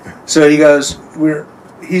 so he goes,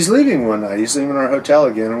 he's leaving one night. He's leaving our hotel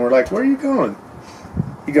again, and we're like, where are you going?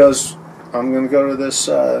 He goes, I'm going to go to this,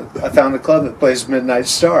 I found a club that plays Midnight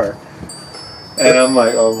Star. And I'm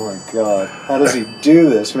like, oh my God, how does he do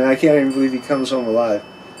this? Man, I can't even believe he comes home alive.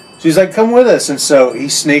 So he's like, come with us. And so he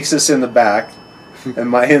sneaks us in the back and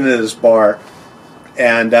into this bar.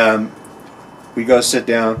 And we go sit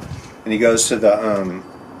down, and he goes to the...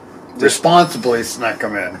 Responsibly snuck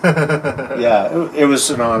him in. Yeah, it was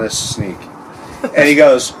an honest sneak. And he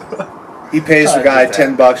goes... He pays the guy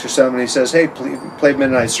 $10 or something, and he says, hey, play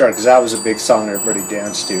Midnight Star, because that was a big song everybody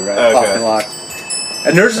danced to, right? Okay. Pop and lock.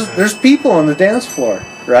 And there's people on the dance floor,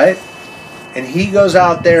 right? And he goes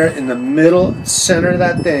out there in the middle, center of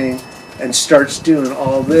that thing, and starts doing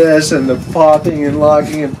all this, and the popping and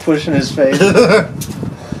locking and pushing his face.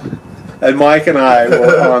 And Mike and I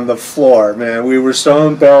were on the floor, man. We were so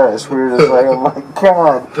embarrassed. We were just like, oh my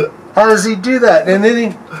God, how does he do that? And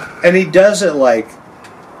then he does it like,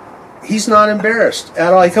 he's not embarrassed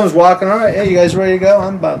at all. He comes walking, all right, hey, you guys ready to go?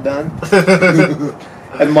 I'm about done.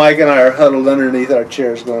 And Mike and I are huddled underneath our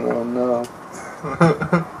chairs going, oh no.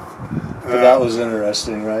 But that was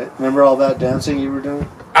interesting, right? Remember all that dancing you were doing?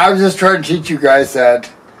 I was just trying to teach you guys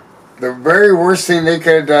that the very worst thing they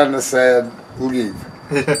could have done is said, leave.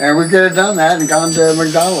 And we could have done that and gone to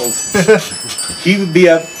McDonald's. He would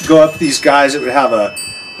go up to these guys that would have a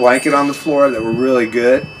blanket on the floor that were really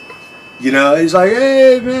good. You know, he's like,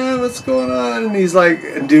 hey, man, what's going on? And he's like,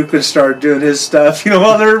 and Duke would start doing his stuff, you know,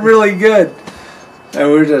 while they're really good.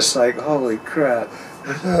 And we're just like, holy crap.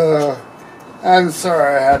 I'm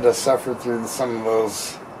sorry I had to suffer through some of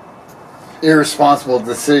those irresponsible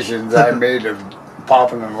decisions I made of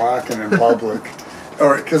popping and locking in public.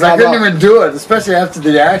 Because I couldn't even do it, especially after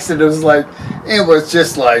the accident. It was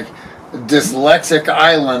just like dyslexic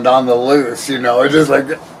island on the loose, you know. It just like...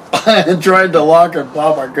 I tried to lock and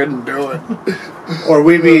pop, I couldn't do it. Or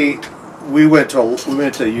we went to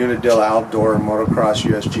Unadilla Outdoor Motocross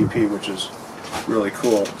USGP, which is really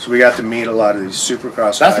cool. So we got to meet a lot of these Supercross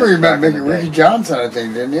guys. That's where you met back in the Ricky day. Johnson, I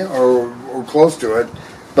think, didn't you? Or close to it.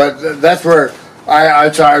 But that's where I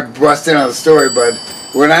tried to bust in on the story. But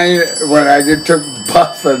when I took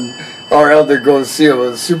Buff and RL to go see it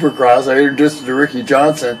with Supercross, I introduced him to Ricky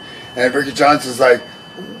Johnson, and Ricky Johnson's like,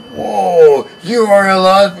 whoa, you are a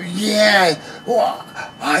lot, yeah, well,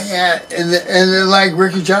 yeah, and then like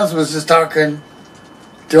Ricky Johnson was just talking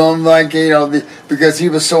to him like, you know, because he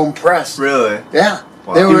was so impressed. Really? Yeah.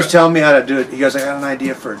 Wow. He was telling me how to do it. He goes, I got an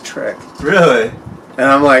idea for a trick. Really? And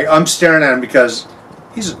I'm staring at him because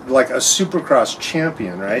he's like a Supercross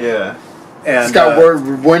champion, right? Yeah. And This guy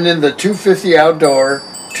winning the 250 outdoor,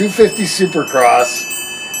 250 Supercross,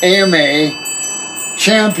 AMA,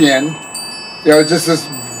 champion, you know, just this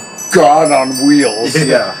god on wheels.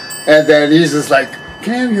 yeah. And then he's just like,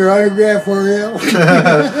 can I have your autograph for you?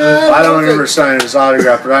 I don't remember signing his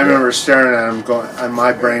autograph, but I remember staring at him going, and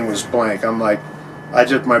my brain was blank. I'm like,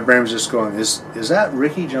 my brain was just going, is that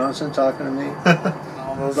Ricky Johnson talking to me?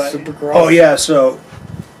 Supercross. Oh yeah, so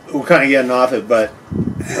we're kind of getting off it, but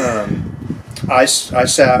I was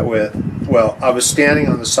standing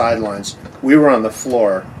on the sidelines we were on the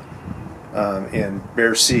floor in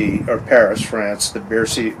Bercy, or Paris, France. The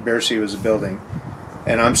Bercy was a building,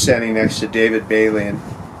 and I'm standing next to David Bailey, and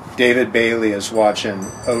David Bailey is watching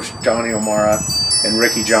Johnny O'Mara and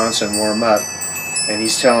Ricky Johnson warm up, and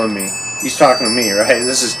he's telling me, he's talking to me, right?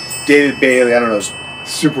 This is David Bailey, I don't know,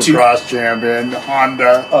 Supercross champion,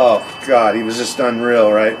 Honda. Oh God, he was just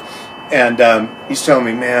unreal, right? And he's telling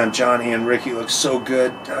me, man, Johnny and Ricky look so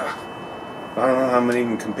good. I don't know how I'm gonna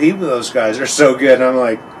even compete with those guys. They're so good. And I'm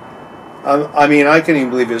like, I mean, I couldn't even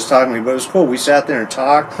believe he was talking to me, but it was cool. We sat there and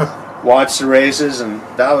talked, watched the races, and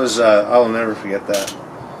that was, I will never forget that.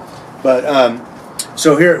 But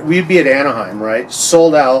so here we'd be at Anaheim, right?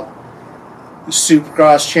 Sold out,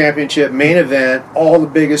 Supercross championship, main event, all the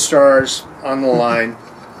biggest stars on the line,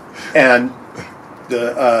 and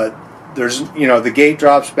there's, you know, the gate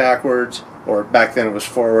drops backwards, or back then it was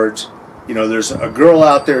forwards. You know, there's a girl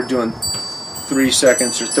out there doing 3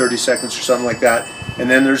 seconds or 30 seconds or something like that, and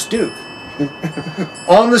then there's Duke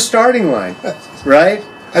on the starting line, right?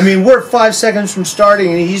 I mean, we're 5 seconds from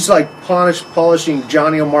starting, and he's like polishing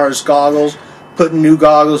Johnny O'Mara's goggles, putting new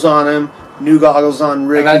goggles on him, new goggles on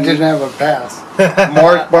Ricky. And I didn't have a pass.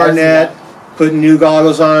 Mark Barnett putting new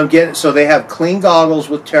goggles on him, so they have clean goggles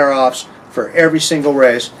with tear-offs for every single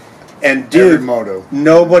race. And Duke,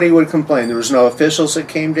 nobody would complain. There was no officials that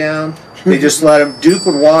came down. They just let him. Duke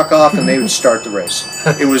would walk off, and they would start the race.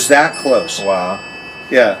 It was that close. Wow.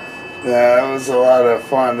 Yeah. Yeah, it was a lot of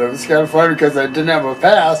fun. It was kind of fun because I didn't have a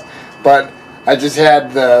pass, but I just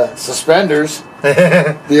had the suspenders.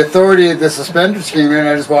 The authority of the suspenders came in.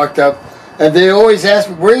 I just walked up, and they always asked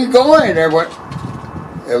me, "Where are you going?" I went,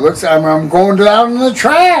 "It looks like I'm going down the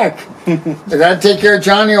track." And I'd take care of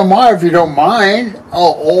Johnny O'Mara if you don't mind.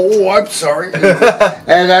 Oh, I'm sorry.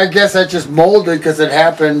 And I guess I just molded because it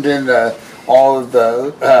happened in all of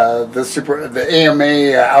the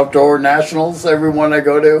AMA outdoor nationals. Every one I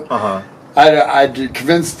go to, I'd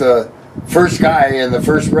convince the first guy in the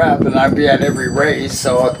first rep, and I'd be at every race,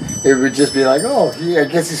 so it would just be like, oh, yeah, I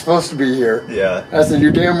guess he's supposed to be here. Yeah. I said,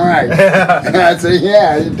 you're damn right. And I'd say,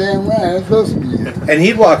 yeah, you're damn right, I'm supposed to be here. And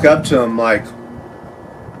he'd walk up to him like,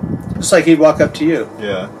 just like he'd walk up to you.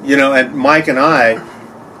 Yeah. You know, and Mike and I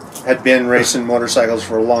had been racing motorcycles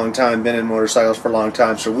for a long time, been in motorcycles for a long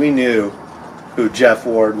time, so we knew who Jeff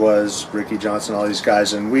Ward was, Ricky Johnson, all these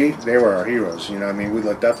guys, and they were our heroes, you know what I mean? We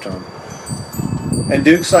looked up to them. And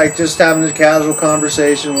Duke's like just having a casual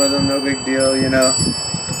conversation with him, no big deal, you know.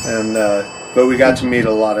 And but we got to meet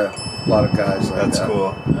a lot of guys like That's that.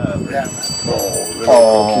 Cool.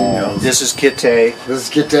 Oh, this is Kite. This is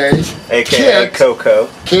Kite. AKA Kit, Coco.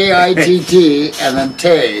 K-I-T-T, and then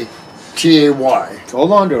Tay, T-A-Y.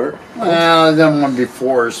 Hold on to her. Well, I don't want to be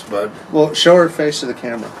forced, but... Well, show her face to the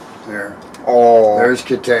camera. There. Oh. There's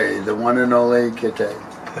Kite, the one and only Kite.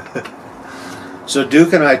 So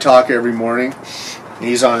Duke and I talk every morning.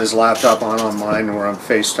 He's on his laptop, on mine, and we're on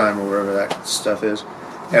FaceTime or wherever that stuff is.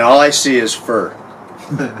 And all I see is fur.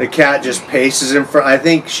 The cat just paces in front. I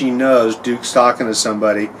think she knows Duke's talking to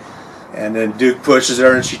somebody. And then Duke pushes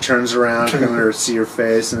her, and she turns around, come to see her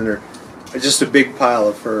face, and just a big pile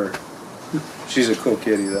of fur. She's a cool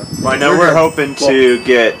kitty, though. Well, I know we're hoping to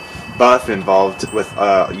get Buff involved with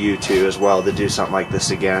you two as well to do something like this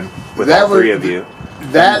again with all three of you.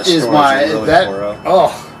 That is my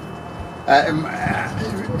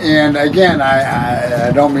and again,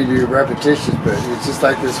 I don't mean to be repetitious, but it's just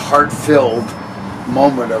like this heart-filled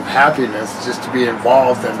moment of happiness just to be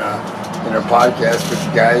involved in a podcast with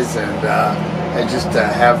you guys, and just to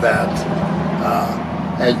have that,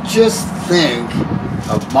 and just think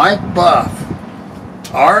of Mike Buff,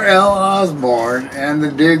 R.L. Osborn, and the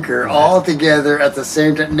Duker all together at the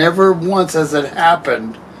same time. Never once has it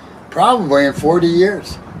happened, probably in 40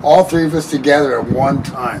 years. All three of us together at one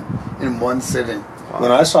time, in one sitting.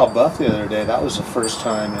 When I saw Buff the other day, that was the first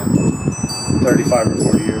time in 35 or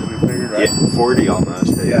 40 years we figured, right? Yeah, 40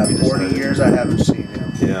 almost. Yeah, 40 years I haven't seen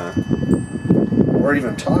him. Yeah. Or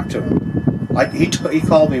even talked to him. He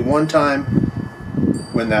called me one time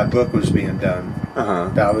when that book was being done.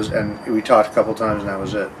 And we talked a couple times, and that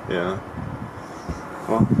was it. Yeah.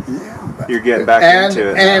 Well, you're getting back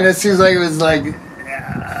into it. And it seems like it was like,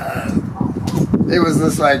 it was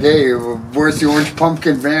just like, hey, where's the orange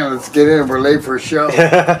pumpkin band? Let's get in. We're late for a show.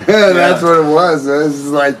 That's what it was. It was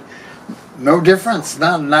like no difference.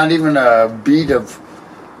 Not even a beat of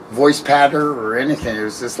voice patter or anything. It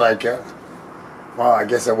was just like, wow, I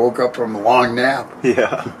guess I woke up from a long nap.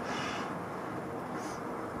 Yeah.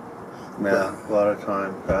 Yeah, a lot of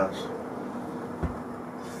time passed.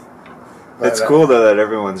 It's cool though that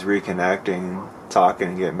everyone's reconnecting, talking,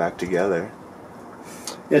 and getting back together.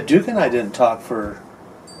 Yeah, Duke and I didn't talk for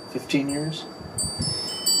 15 years?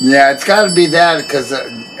 Yeah, it's got to be that because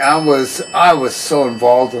I was so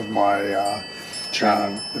involved with my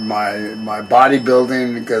my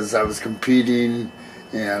bodybuilding because I was competing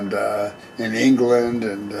and in England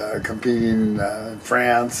and competing in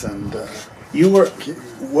France and. You were.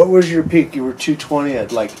 What was your peak? You were 220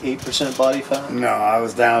 at like 8% body fat. No, I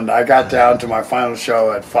was down. I got down to my final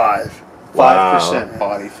show at 5%. 5%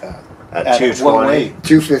 body fat. At 220?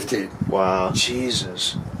 215. Wow.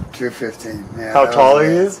 Jesus. 215. Yeah, How tall are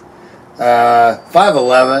you?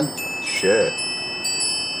 5'11". Shit.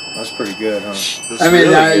 That's pretty good, huh? That's I mean,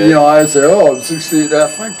 really I, good. you know, I say, oh, I'm 6 feet.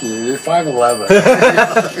 Fuck you. You're 5'11".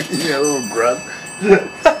 You little grunt.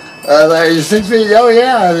 Like, you're 6 feet. Oh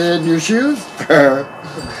yeah. And your shoes?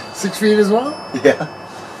 6 feet as well. Yeah.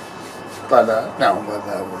 But no, but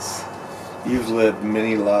that was. You've lived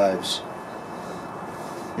many lives.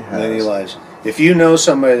 Yes. Many lives. If you know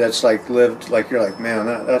somebody that's like lived, like you're like, man,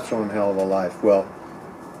 that's one hell of a life. Well,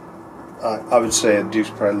 I would say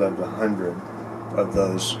Duke's probably lived 100 of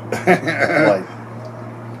those. Like,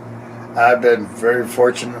 I've been very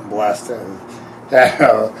fortunate and blessed to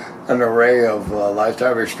have an array of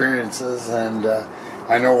lifetime experiences, and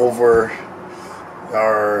I know over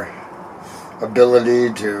our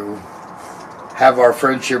ability to have our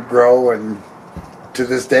friendship grow, and to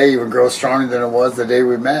this day even grow stronger than it was the day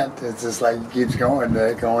we met. It's just like it keeps going.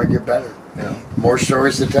 It can only get better. yeah. More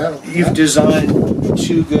stories to tell. You've designed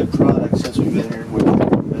 2 good products since we've been here, which we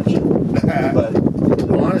mentioned. But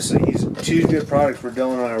honestly, these 2 good products where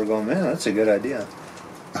Dylan and I were going, man, that's a good idea.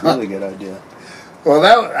 Really good idea. Well,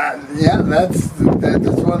 that's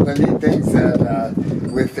one of the neat things that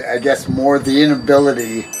with I guess more the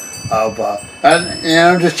inability of and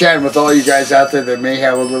I'm just chatting with all you guys out there that may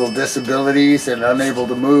have a little disabilities and unable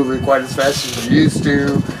to move quite as fast as you used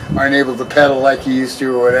to, aren't able to pedal like you used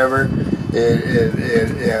to or whatever.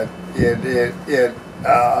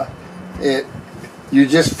 You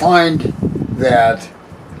just find that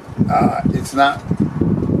it's not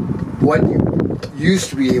what you used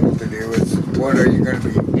to be able to do, it's what are you going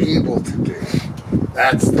to be able to do.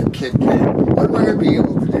 That's the kick. What am I going to be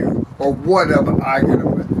able to do, or what am I going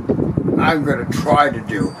to? I'm going to try to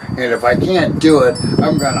do, and if I can't do it,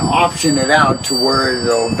 I'm going to option it out to where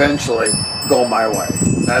it'll eventually go my way.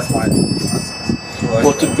 That's my process.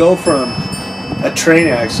 Well, to go from a train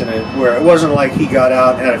accident where it wasn't like he got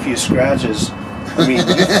out and had a few scratches. I mean, you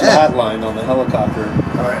flatlined on the helicopter,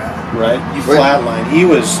 Oh yeah. right? You flatlined. He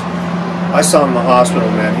was. I saw him in the hospital,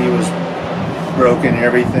 man. He was broken,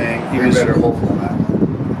 everything. He You was. better hope on that.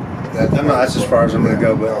 That's as far as I'm going to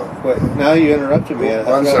go. But now you interrupted me. I I'm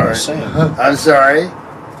forgot what I sorry. was saying. I'm sorry.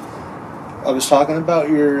 I was talking about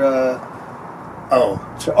your. Oh.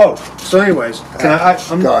 So anyways, can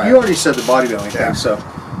Go ahead. you already said the bodybuilding Yeah. thing, so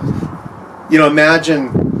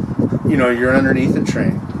imagine, you're underneath a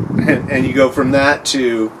train, and you go from that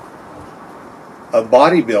to a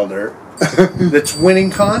bodybuilder that's winning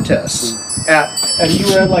contests and you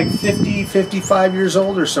were at like 50, 55 years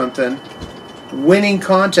old or something, winning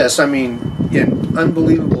contests. I mean, in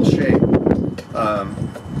unbelievable shape.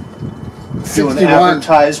 Doing 61.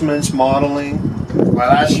 advertisements, modeling. My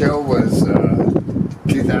last show was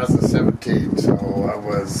 2017, so I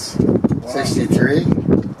was 63.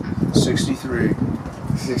 63.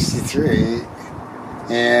 63,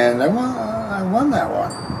 and I won that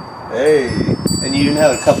one. Hey, and you even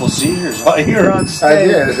had a couple seizures while you were on I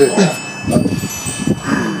stage. did.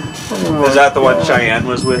 Was that the one Cheyenne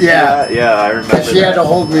was with? Yeah. you at? Yeah, I remember And she had to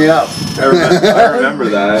hold me up. I remember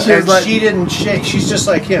that. And she didn't shake. She's just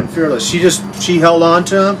like him, fearless. She held on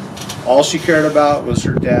to him. All she cared about was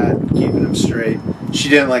her dad, keeping him straight. She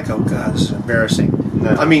didn't like, oh God, this is embarrassing.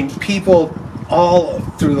 No. I mean, people all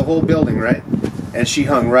through the whole building, right? And she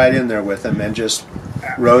hung right in there with him and just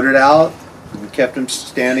rode it out and kept him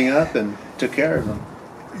standing up and took care of him.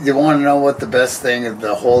 You want to know what the best thing of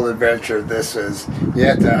the whole adventure of this is? You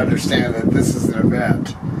have to understand that this is an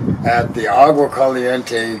event at the Agua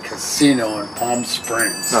Caliente Casino in Palm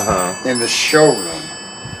Springs in the showroom.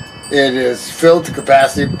 It is filled to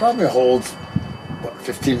capacity, probably holds,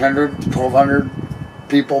 1,500, 1,200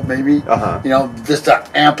 people maybe. Just an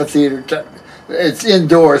amphitheater. It's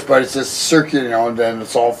indoors, but it's just circular, and then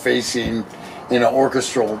it's all facing,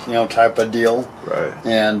 orchestral, type of deal. Right.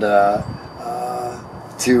 And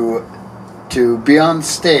to be on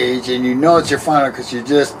stage, and it's your final because you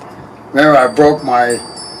just remember I broke my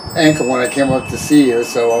ankle when I came up to see you,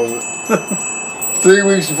 so 3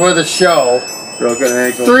 weeks before the show. Broken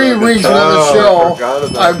ankle. 3 weeks before the show. I forgot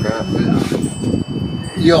about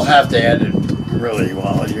that. You'll have to edit really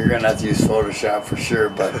well. You're gonna have to use Photoshop for sure,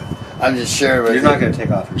 but I'm just sharing with you. You're not going to take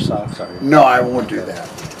off your socks, are you? No, I won't do that.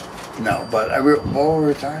 No, but what were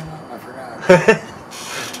we talking about? I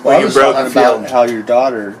forgot. Well, I you was broke talking the about field. how your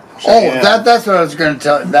daughter. That's what I was going to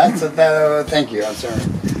tell. Thank you. I'm sorry,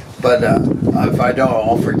 but if I don't,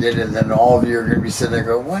 I'll forget it. And then all of you are going to be sitting there,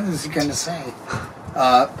 going, "What is he going to say?"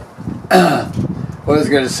 What I was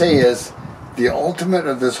going to say is the ultimate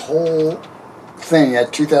of this whole thing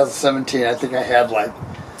at 2017. I think I had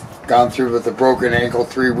gone through with a broken ankle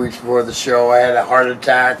 3 weeks before the show. I had a heart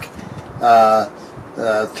attack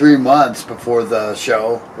 3 months before the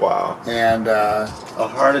show. Wow. And A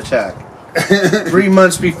heart attack. 3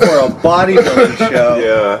 months before a bodybuilding show.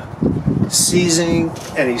 Yeah. Seasoning,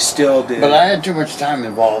 and he still did. But I had too much time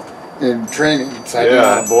involved in training, so I didn't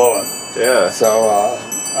want to blow it. Yeah. So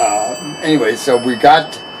anyway, so we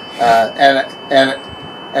got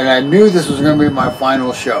and I knew this was going to be my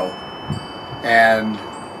final show, and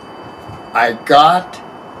I got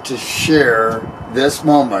to share this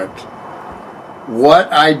moment,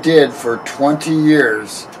 what I did for 20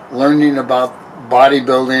 years, learning about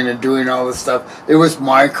bodybuilding and doing all this stuff. It was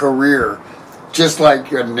my career, just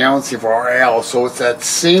like announcing for RL. So it's that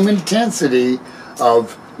same intensity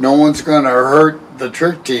of no one's going to hurt the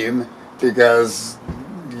trick team because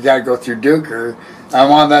you got to go through Duker.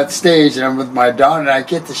 I'm on that stage and I'm with my daughter and I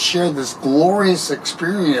get to share this glorious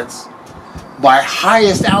experience, my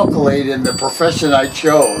highest accolade in the profession I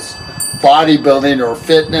chose, bodybuilding or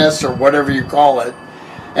fitness or whatever you call it.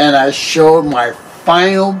 And I showed my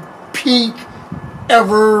final peak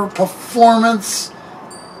ever performance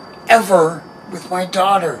ever with my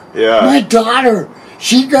daughter. Yeah. My daughter,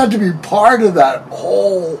 she got to be part of that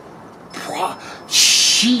whole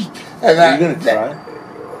and Are you going to cry?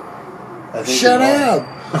 I think shut you are. up.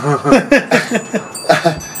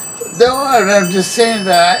 No, I'm just saying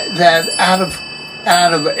that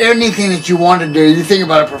out of anything that you want to do, you think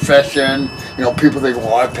about a profession, people think,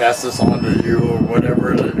 well, I pass this on to you or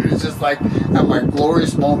whatever. It's just like at my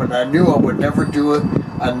glorious moment, I knew I would never do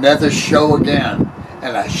another show again.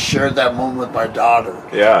 And I shared that moment with my daughter.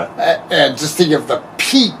 Yeah. And just think of the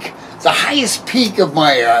peak, the highest peak of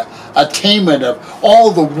my attainment of all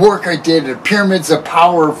the work I did at Pyramids of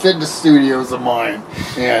Power fitness studios of mine,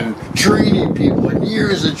 and training people, and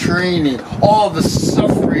years of training, all the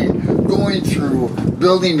suffering going through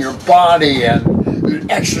building your body and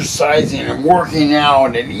exercising and working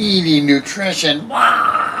out and eating nutrition.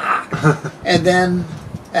 And then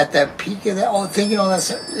at that peak of that, thinking all that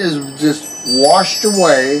stuff is just washed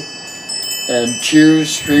away, and tears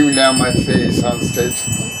streaming down my face on stage.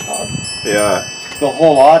 Yeah. The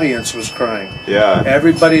whole audience was crying. Yeah.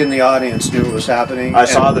 Everybody in the audience knew what was happening. I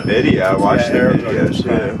saw the video. I watched the everybody was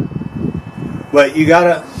video too. crying. But you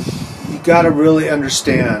gotta really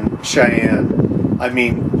understand Cheyenne. I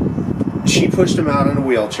mean, she pushed him out in a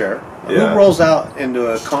wheelchair. Yeah. Who rolls out into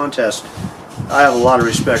a contest? I have a lot of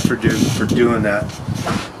respect for Duke for doing that.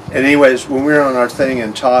 And anyways, when we were on our thing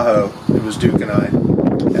in Tahoe, it was Duke and I.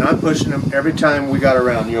 And I'm pushing him every time we got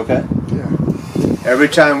around. You okay? Yeah. Every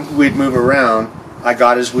time we'd move around, I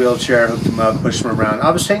got his wheelchair, hooked him up, pushed him around.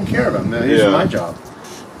 I was taking care of him. It was my job.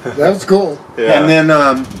 That was cool. Yeah. And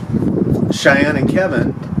then Cheyenne and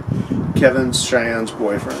Kevin's Cheyenne's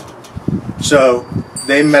boyfriend. So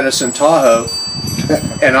they met us in Tahoe,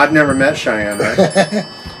 and I'd never met Cheyenne, right?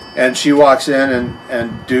 And she walks in,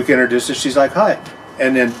 and Duke introduced us. She's like, hi.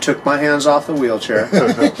 And then took my hands off the wheelchair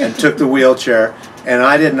and took the wheelchair. And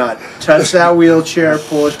I did not touch that wheelchair,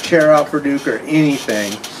 pull a chair out for Duke or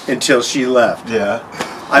anything until she left. Yeah.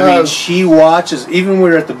 I mean, she watches, even when we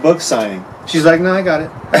were at the book signing. She's like, no, I got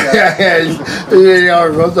it. I'm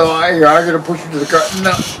going to push you to the car.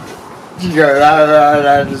 No. She goes,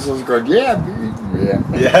 I just was going, yeah.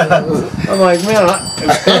 I'm like, man,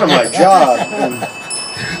 it's kind of my job. And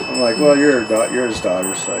I'm like, well, you're his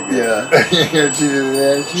daughter, so I guess.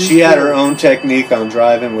 Yeah. She had her own technique on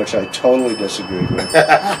driving, which I totally disagreed with.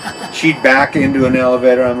 She'd back into an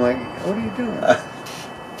elevator. I'm like, what are you doing?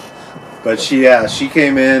 But she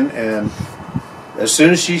came in, and as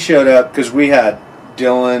soon as she showed up, because we had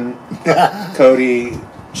Dylan, Cody,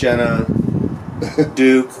 Jenna,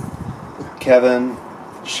 Duke, Kevin,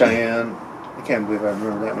 Cheyenne. I can't believe I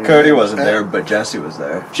remember that many. Cody wasn't there, but Jesse was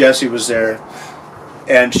there. Jesse was there.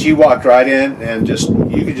 And she walked right in, and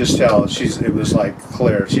you could just tell it was like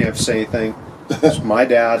clear. She didn't have to say anything. It's my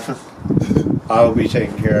dad. I will be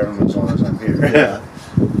taking care of him as long as I'm here. Yeah.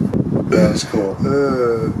 That was cool.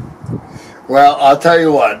 Well, I'll tell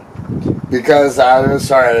you what, because I was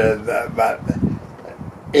sorry, but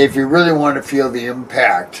if you really want to feel the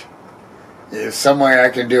impact, there's some way I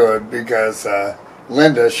can do it, because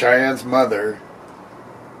Linda, Cheyenne's mother,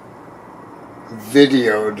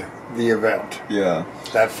 videoed the event. Yeah.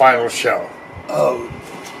 That final show. Oh,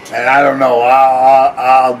 And I don't know.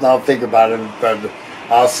 I'll think about it, but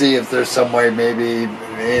I'll see if there's some way maybe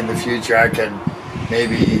in the future I can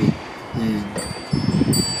maybe,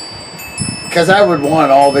 because I would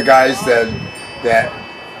want all the guys that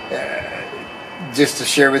just to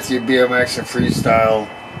share with you, BMX and freestyle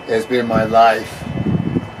has been my life.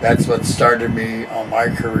 That's what started me on my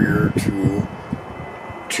career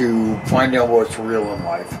to find out what's real in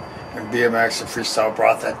life. And BMX and freestyle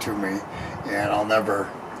brought that to me, and I'll never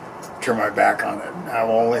turn my back on it. I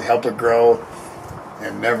will only help it grow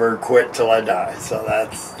and never quit till I die. So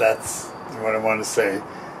that's what I want to say.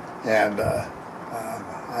 And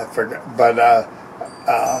I forgot, but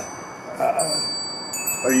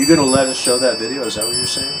are you going to let us show that video? Is that what you're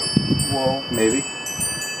saying? well, Maybe.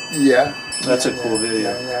 yeah, That's yeah, a cool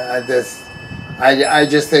video. I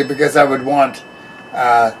just think because I would want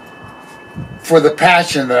for the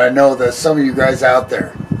passion that I know that some of you guys out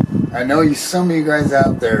there. I know some of you guys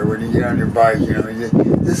out there, when you get on your bike,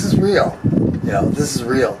 this is real. This is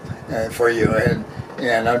real for you,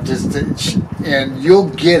 and I'm just, and you'll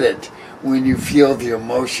get it when you feel the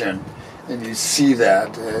emotion and you see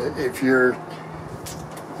that. If you're,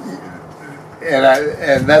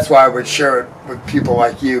 and that's why I would share it with people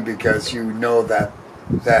like you, because you know that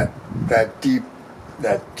deep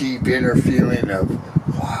inner feeling of,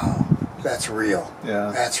 wow, that's real.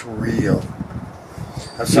 Yeah. That's real.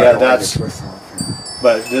 Yeah,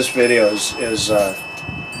 but this video is that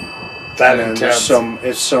there's intense.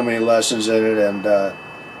 it's so many lessons in it, and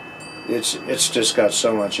it's just got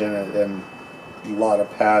so much in it, and a lot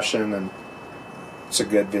of passion, and it's a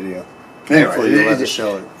good video. Anyway, Hopefully you'll let us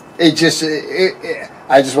show it.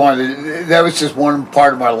 I just wanted, that was just one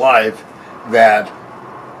part of my life that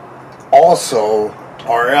also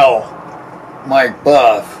RL, Mike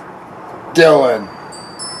Buff, Dylan,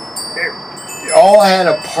 all had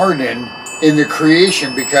a part in the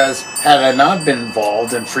creation, because had I not been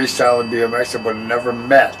involved in freestyle and BMX, I would have never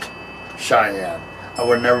met Cheyenne. I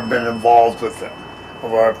would have never been involved with them.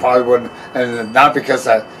 Or I probably wouldn't, and not because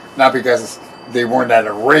they weren't at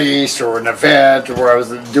a race or an event or where I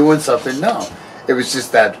was doing something. No, it was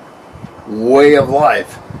just that way of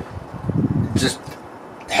life. Just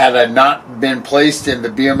had I not been placed in the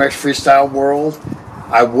BMX freestyle world,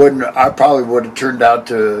 I probably would have turned out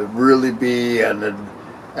to really be an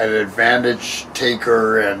advantage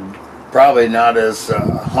taker, and probably not as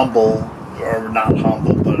humble, or not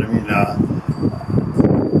humble, but I mean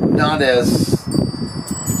not as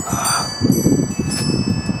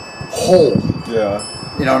whole. Yeah.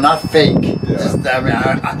 Not fake. Yeah. Just, I mean,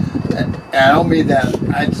 I don't mean that.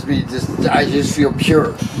 I just feel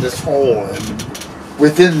pure. This whole, and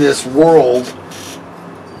within this world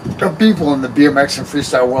of people in the BMX and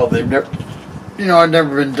freestyle world, they've never, I've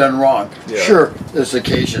never been done wrong. Yeah. Sure, there's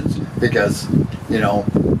occasions, because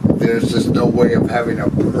there's just no way of having a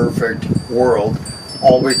perfect world.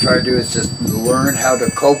 All we try to do is just learn how to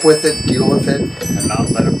cope with it, deal with it, and not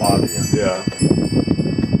let it bother you. Yeah.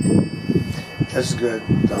 That's good.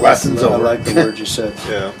 Lessons I over. like the word you said.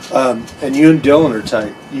 Yeah. And you and Dylan are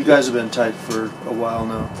tight. You guys have been tight for a while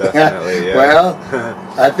now. Definitely. Yeah. Well,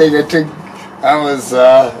 I think I was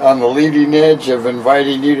on the leading edge of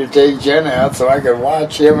inviting you to take Jen out so I could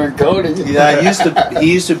watch him and Cody. Yeah, he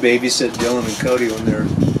used to babysit Dylan and Cody when their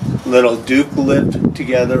little Duke lived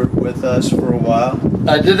together with us for a while.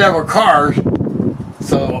 I did have a car,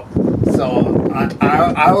 so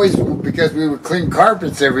I always, because we would clean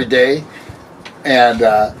carpets every day, and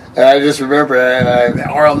I just remember,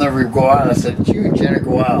 or I'll never go out. I said, "You and Jenna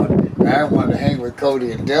go out." And I wanted to hang with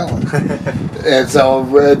Cody and Dylan, and so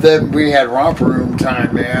then we had romper room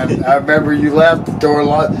time, man. I remember you left, the door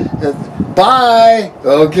locked. Bye.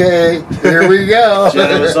 Okay, here we go.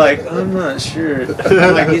 Jenna was like, "I'm not sure."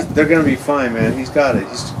 I'm like, "They're gonna be fine, man. He's got it.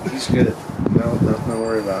 He's good at it. No, nothing to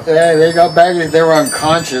worry about." Yeah, they got back. They were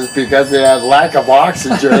unconscious because they had lack of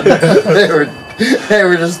oxygen. They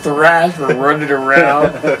were just thrashed for running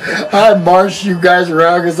around. I marched you guys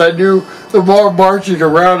around because I knew the more marching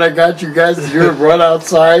around I got you guys to do and run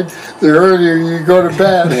outside, the earlier you go to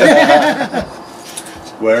bed.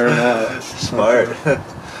 Wear him out. Smart.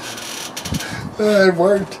 It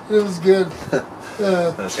worked. It was good.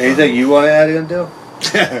 Anything you want to add in, Dill?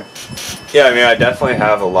 Yeah, I mean, I definitely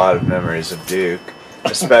have a lot of memories of Duke,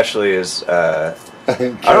 especially as, I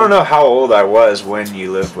don't know how old I was when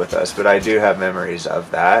you lived with us, but I do have memories of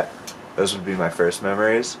that. Those would be my first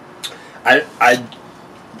memories. I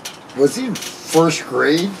was in first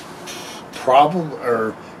grade, probably,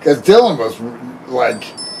 or because Dylan was like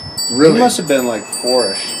really. He must have been like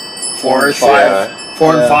four-ish. Four and five. five.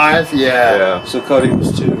 4 and 5, yeah. So Cody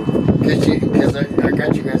was 2. Because I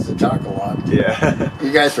got you guys to talk a lot. Yeah.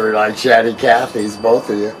 You guys were like chatty Cathy's, both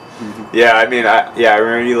of you. Yeah, I mean, I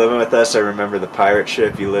remember you living with us. I remember the pirate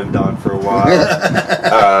ship you lived on for a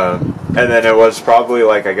while. And then it was probably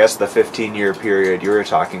like, I guess, the 15-year period you were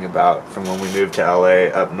talking about from when we moved to LA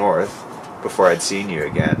up north before I'd seen you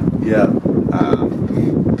again. Yeah.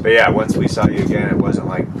 But yeah, once we saw you again, it wasn't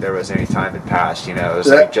like there was any time had passed, you know. It was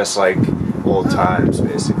like just like old times,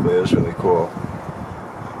 basically. It was really cool.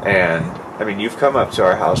 And, I mean, you've come up to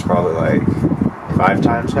our house probably like 5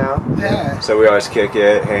 times now. Yeah. So we always kick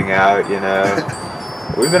it, hang out, you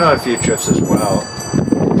know. We've been on a few trips as well.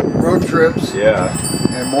 Road trips. Yeah.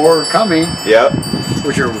 And more are coming. Yep.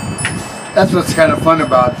 Which are, that's what's kind of fun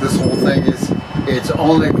about this whole thing is it's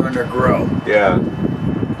only going to grow. Yeah.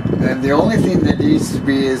 And the only thing that needs to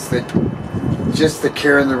be is that just the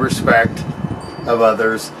care and the respect of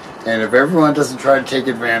others. And if everyone doesn't try to take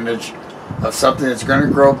advantage of something that's going to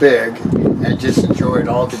grow big and just enjoy it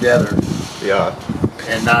all together. Yeah.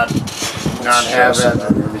 And not have that.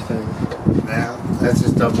 Everything. Yeah, that's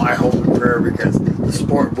just my hope and prayer because the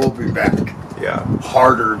sport will be back. Yeah.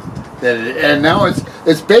 Harder than it, and now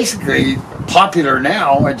it's basically popular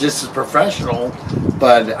now and just as professional,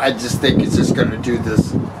 but I just think it's just going to do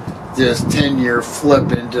this 10-year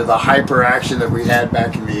flip into the hyper action that we had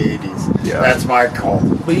back in the 80s. Yeah. That's my call.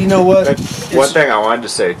 But you know what? One thing I wanted to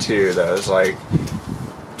say too, though, is like,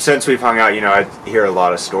 since we've hung out, you know, I hear a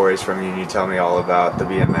lot of stories from you, and you tell me all about the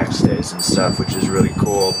BMX days and stuff, which is really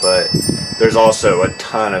cool, but there's also a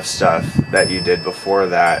ton of stuff that you did before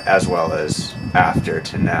that, as well as after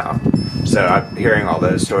to now. So hearing all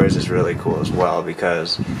those stories is really cool as well,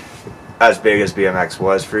 because as big as BMX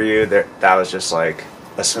was for you, that was just like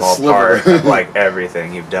a small part of like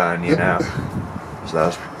everything you've done, you know? So that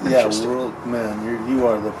was interesting. Man, you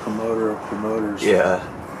are the promoter of promoters. Yeah.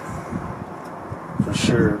 For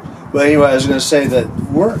sure. But anyway, I was going to say that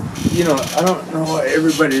I don't know why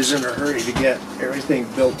everybody's in a hurry to get everything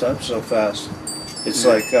built up so fast. It's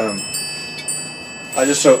like, I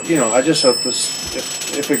just hope this,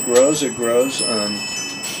 if it grows, it grows.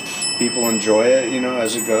 People enjoy it, you know,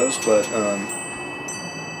 as it goes. But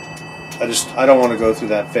I don't want to go through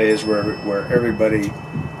that phase where everybody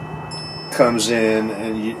comes in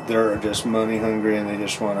and they're just money hungry and they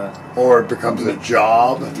just want to, or it becomes a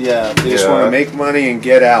job. Yeah, they just want to make money and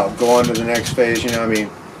get out, go on to the next phase. You know, I mean,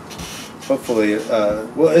 hopefully,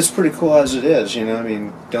 well, it's pretty cool as it is. You know, I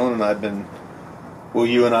mean, Dylan and I've been,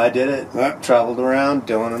 you and I did it, traveled around.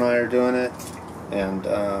 Dylan and I are doing it, and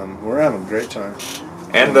we're having a great time.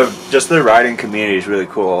 And the riding community is really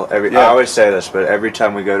cool. I always say this, but every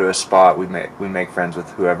time we go to a spot, we make friends with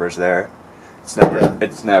whoever's there.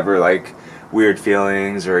 It's never like weird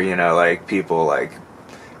feelings or, you know, like people like,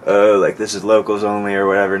 oh, like this is locals only or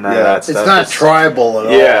whatever. None of that stuff. It's not tribal at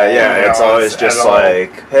all. Yeah. It's always just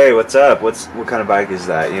like, hey, what's up? What kind of bike is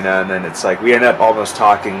that? You know, and then it's like we end up almost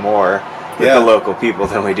talking more with the local people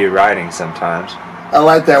than we do riding sometimes. I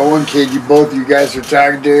like that one kid you guys are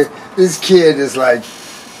talking to. This kid is like,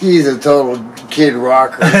 he's a total kid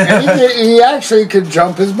rocker. And he actually could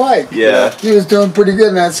jump his bike. Yeah. He was doing pretty good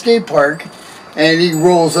in that skate park. And he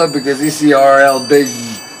rolls up because he's the RL, big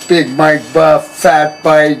Mike Buff, fat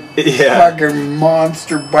bike, fucking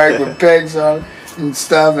monster bike with pegs on it and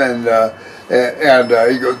stuff. And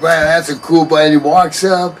he goes, man, that's a cool bike. And he walks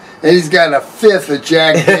up and he's got a fifth of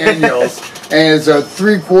Jack Daniels. And it's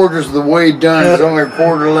 3/4 of the way done. There's only a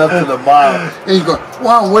quarter left of the bottle. And he's going,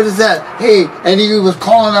 wow, what is that? Hey, and he was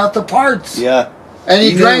calling out the parts. Yeah. And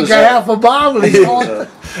he drank half a bottle. He's calling, and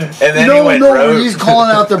then he's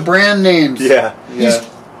calling out the brand names. Yeah.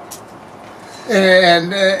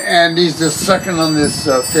 And he's just sucking on this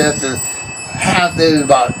fifth. And half is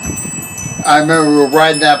about. I remember we were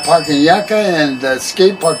riding that park in Yucca and the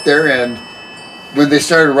skate park there, and when they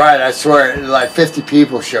started riding, I swear, like 50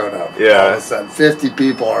 people showed up. Yeah. All of a sudden, 50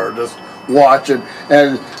 people are just watching,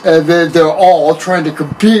 and they're all trying to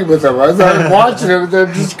compete with them. I started watching them; they're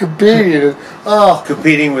just competing. Oh,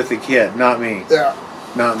 competing with the kid, not me. Yeah,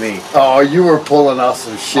 not me. Oh, you were pulling off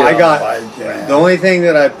some shit. The only thing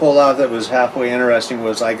that I pulled out that was halfway interesting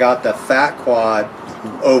was I got the fat quad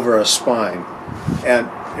over a spine, and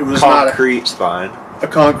it was concrete spine. A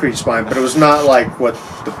concrete spine, but it was not like what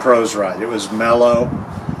the pros ride. It was mellow,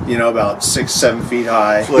 you know, about 6-7 feet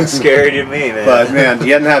high. Looks scary to me, man. But man,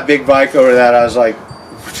 getting that big bike over that, I was like,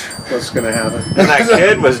 what's gonna happen? And that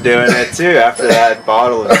kid was doing it too after that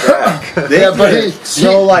bottle of Jack. But it's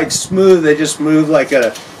so like smooth. They just move like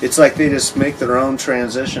it's like they just make their own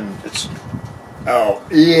transition. He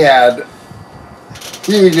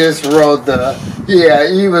just rode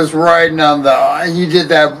he was riding on he did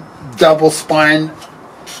that double spine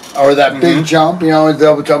or that big jump, you know,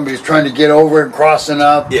 double jump. He's trying to get over and crossing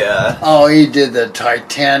up. Yeah. Oh, he did the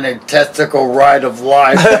Titanic testicle ride of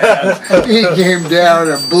life, man. He came down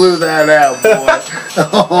and blew that out, boy.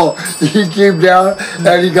 Oh, he came down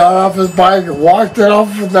and he got off his bike and walked it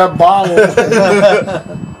off with that bottle.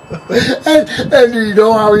 and you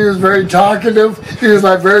know how he was very talkative? He was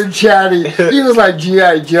like very chatty. He was like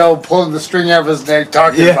G.I. Joe pulling the string out of his neck,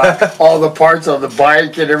 talking about all the parts on the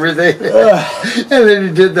bike and everything. And then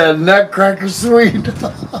he did that nutcracker swing.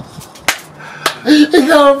 He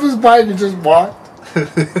got off his bike and just walked.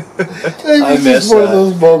 I miss one of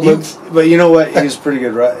those moments. But you know what? He was pretty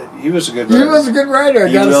good. He was a good rider. He was a good rider,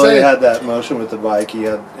 I gotta really say. had that motion with the bike. He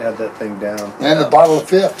had that thing down. And the bottle of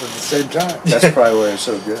Fifth at the same time. That's probably why it's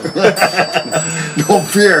so good. No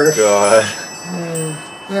fear. God.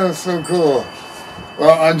 That was so cool.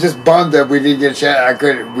 Well, I'm just bummed that we didn't get a chance.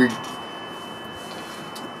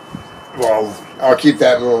 Well, I'll keep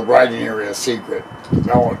that little riding area a secret.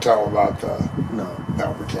 I won't tell about the... No,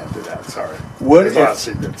 we can't do that. Sorry. There's a lot of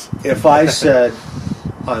secrets. If I said,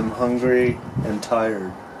 I'm hungry and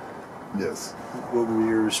tired, Yes. what would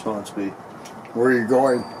your response be? Where are you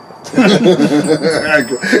going?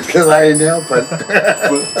 Because I ain't helping.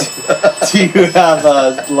 Do you have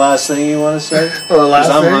a last thing you want to say? Oh, last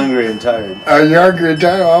I'm thing? hungry and tired. Are you hungry and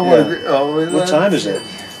tired? I want to. Oh, What time is it?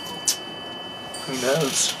 Who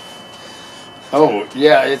knows? Oh,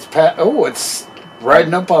 yeah, it's it's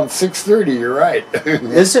riding up on 6:30. You're right.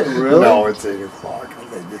 Is it really? No, it's 8 o'clock. I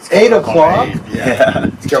think it's 8 coming up on o'clock? 8. Yeah,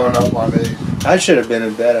 it's going up on 8. I should have been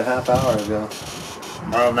in bed a half hour ago.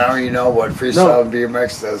 Well, now you know what freestyle and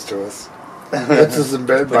BMX does to us. Puts us in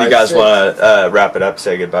bed When by you guys 6. want to wrap it up,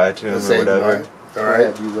 say goodbye to him or Say whatever. goodbye. All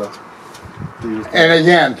right. You go. Do your thing. And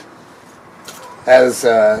again, as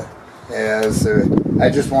I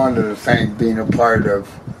just wanted to thank being a part of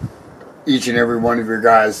each and every one of your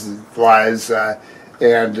guys' lives,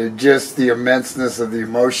 and just the immenseness of the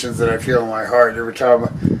emotions that I feel in my heart every time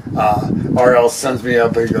RL sends me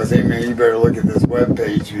up and he goes, "Hey man, you better look at this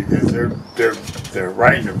webpage because they're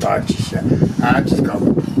writing about you." Shit. I'm just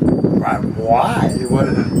going, why? What,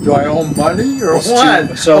 do I owe money or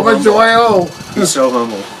what? so How much do I owe? He's so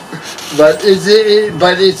humble. But it's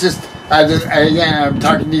just again, I'm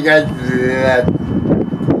talking to you guys that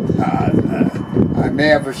I may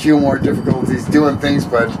have a few more difficulties doing things,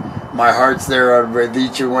 but my heart's there with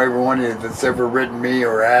each and every one of you that's ever written me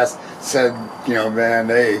or said, you know, man,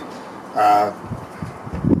 hey,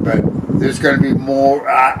 but there's going to be more.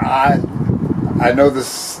 I know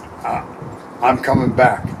this. I'm coming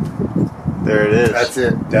back. There it is. That's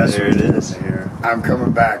it. There it is. I'm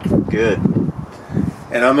coming back. Good.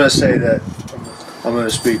 And I'm going to say that, I'm going to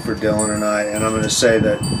speak for Dylan and I, and I'm going to say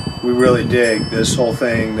that we really dig this whole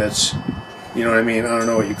thing that's, you know what I mean, I don't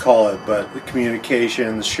know what you call it, but the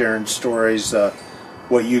communication, the sharing stories,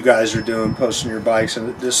 what you guys are doing, posting your bikes,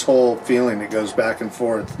 and this whole feeling that goes back and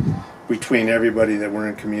forth between everybody that we're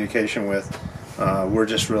in communication with, we're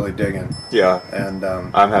just really digging. Yeah. And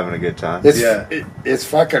I'm having a good time. It's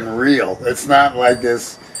fucking real. It's not like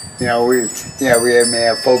this. You know, we may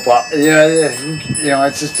have football.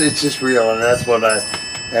 It's just real, and that's what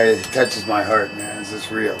it touches my heart, man. It's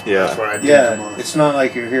just real. Yeah. That's what I do the yeah, most. it's not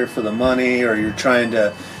like you're here for the money or you're trying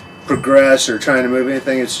to progress or trying to move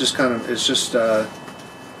anything. It's just it's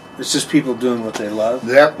just people doing what they love.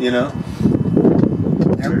 Yep. You know.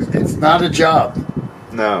 It's not a job.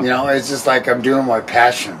 No. You know, it's just like I'm doing my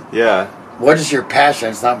passion. Yeah. What is your passion?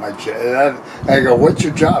 It's not my job. I go, what's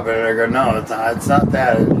your job? And I go, no, it's not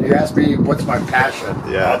that. You ask me, what's my passion?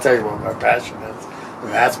 Yeah. I'll tell you what my passion is. And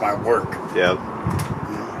that's my work. Yep.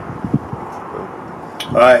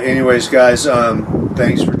 All right. Anyways, guys,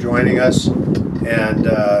 thanks for joining us and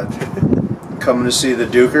coming to see the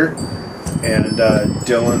Duker and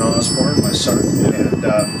Dylan Osborn, my son. And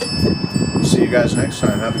we'll see you guys next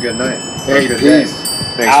time. Have a good night. Hey, Good peace. day.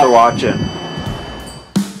 Thanks for watching.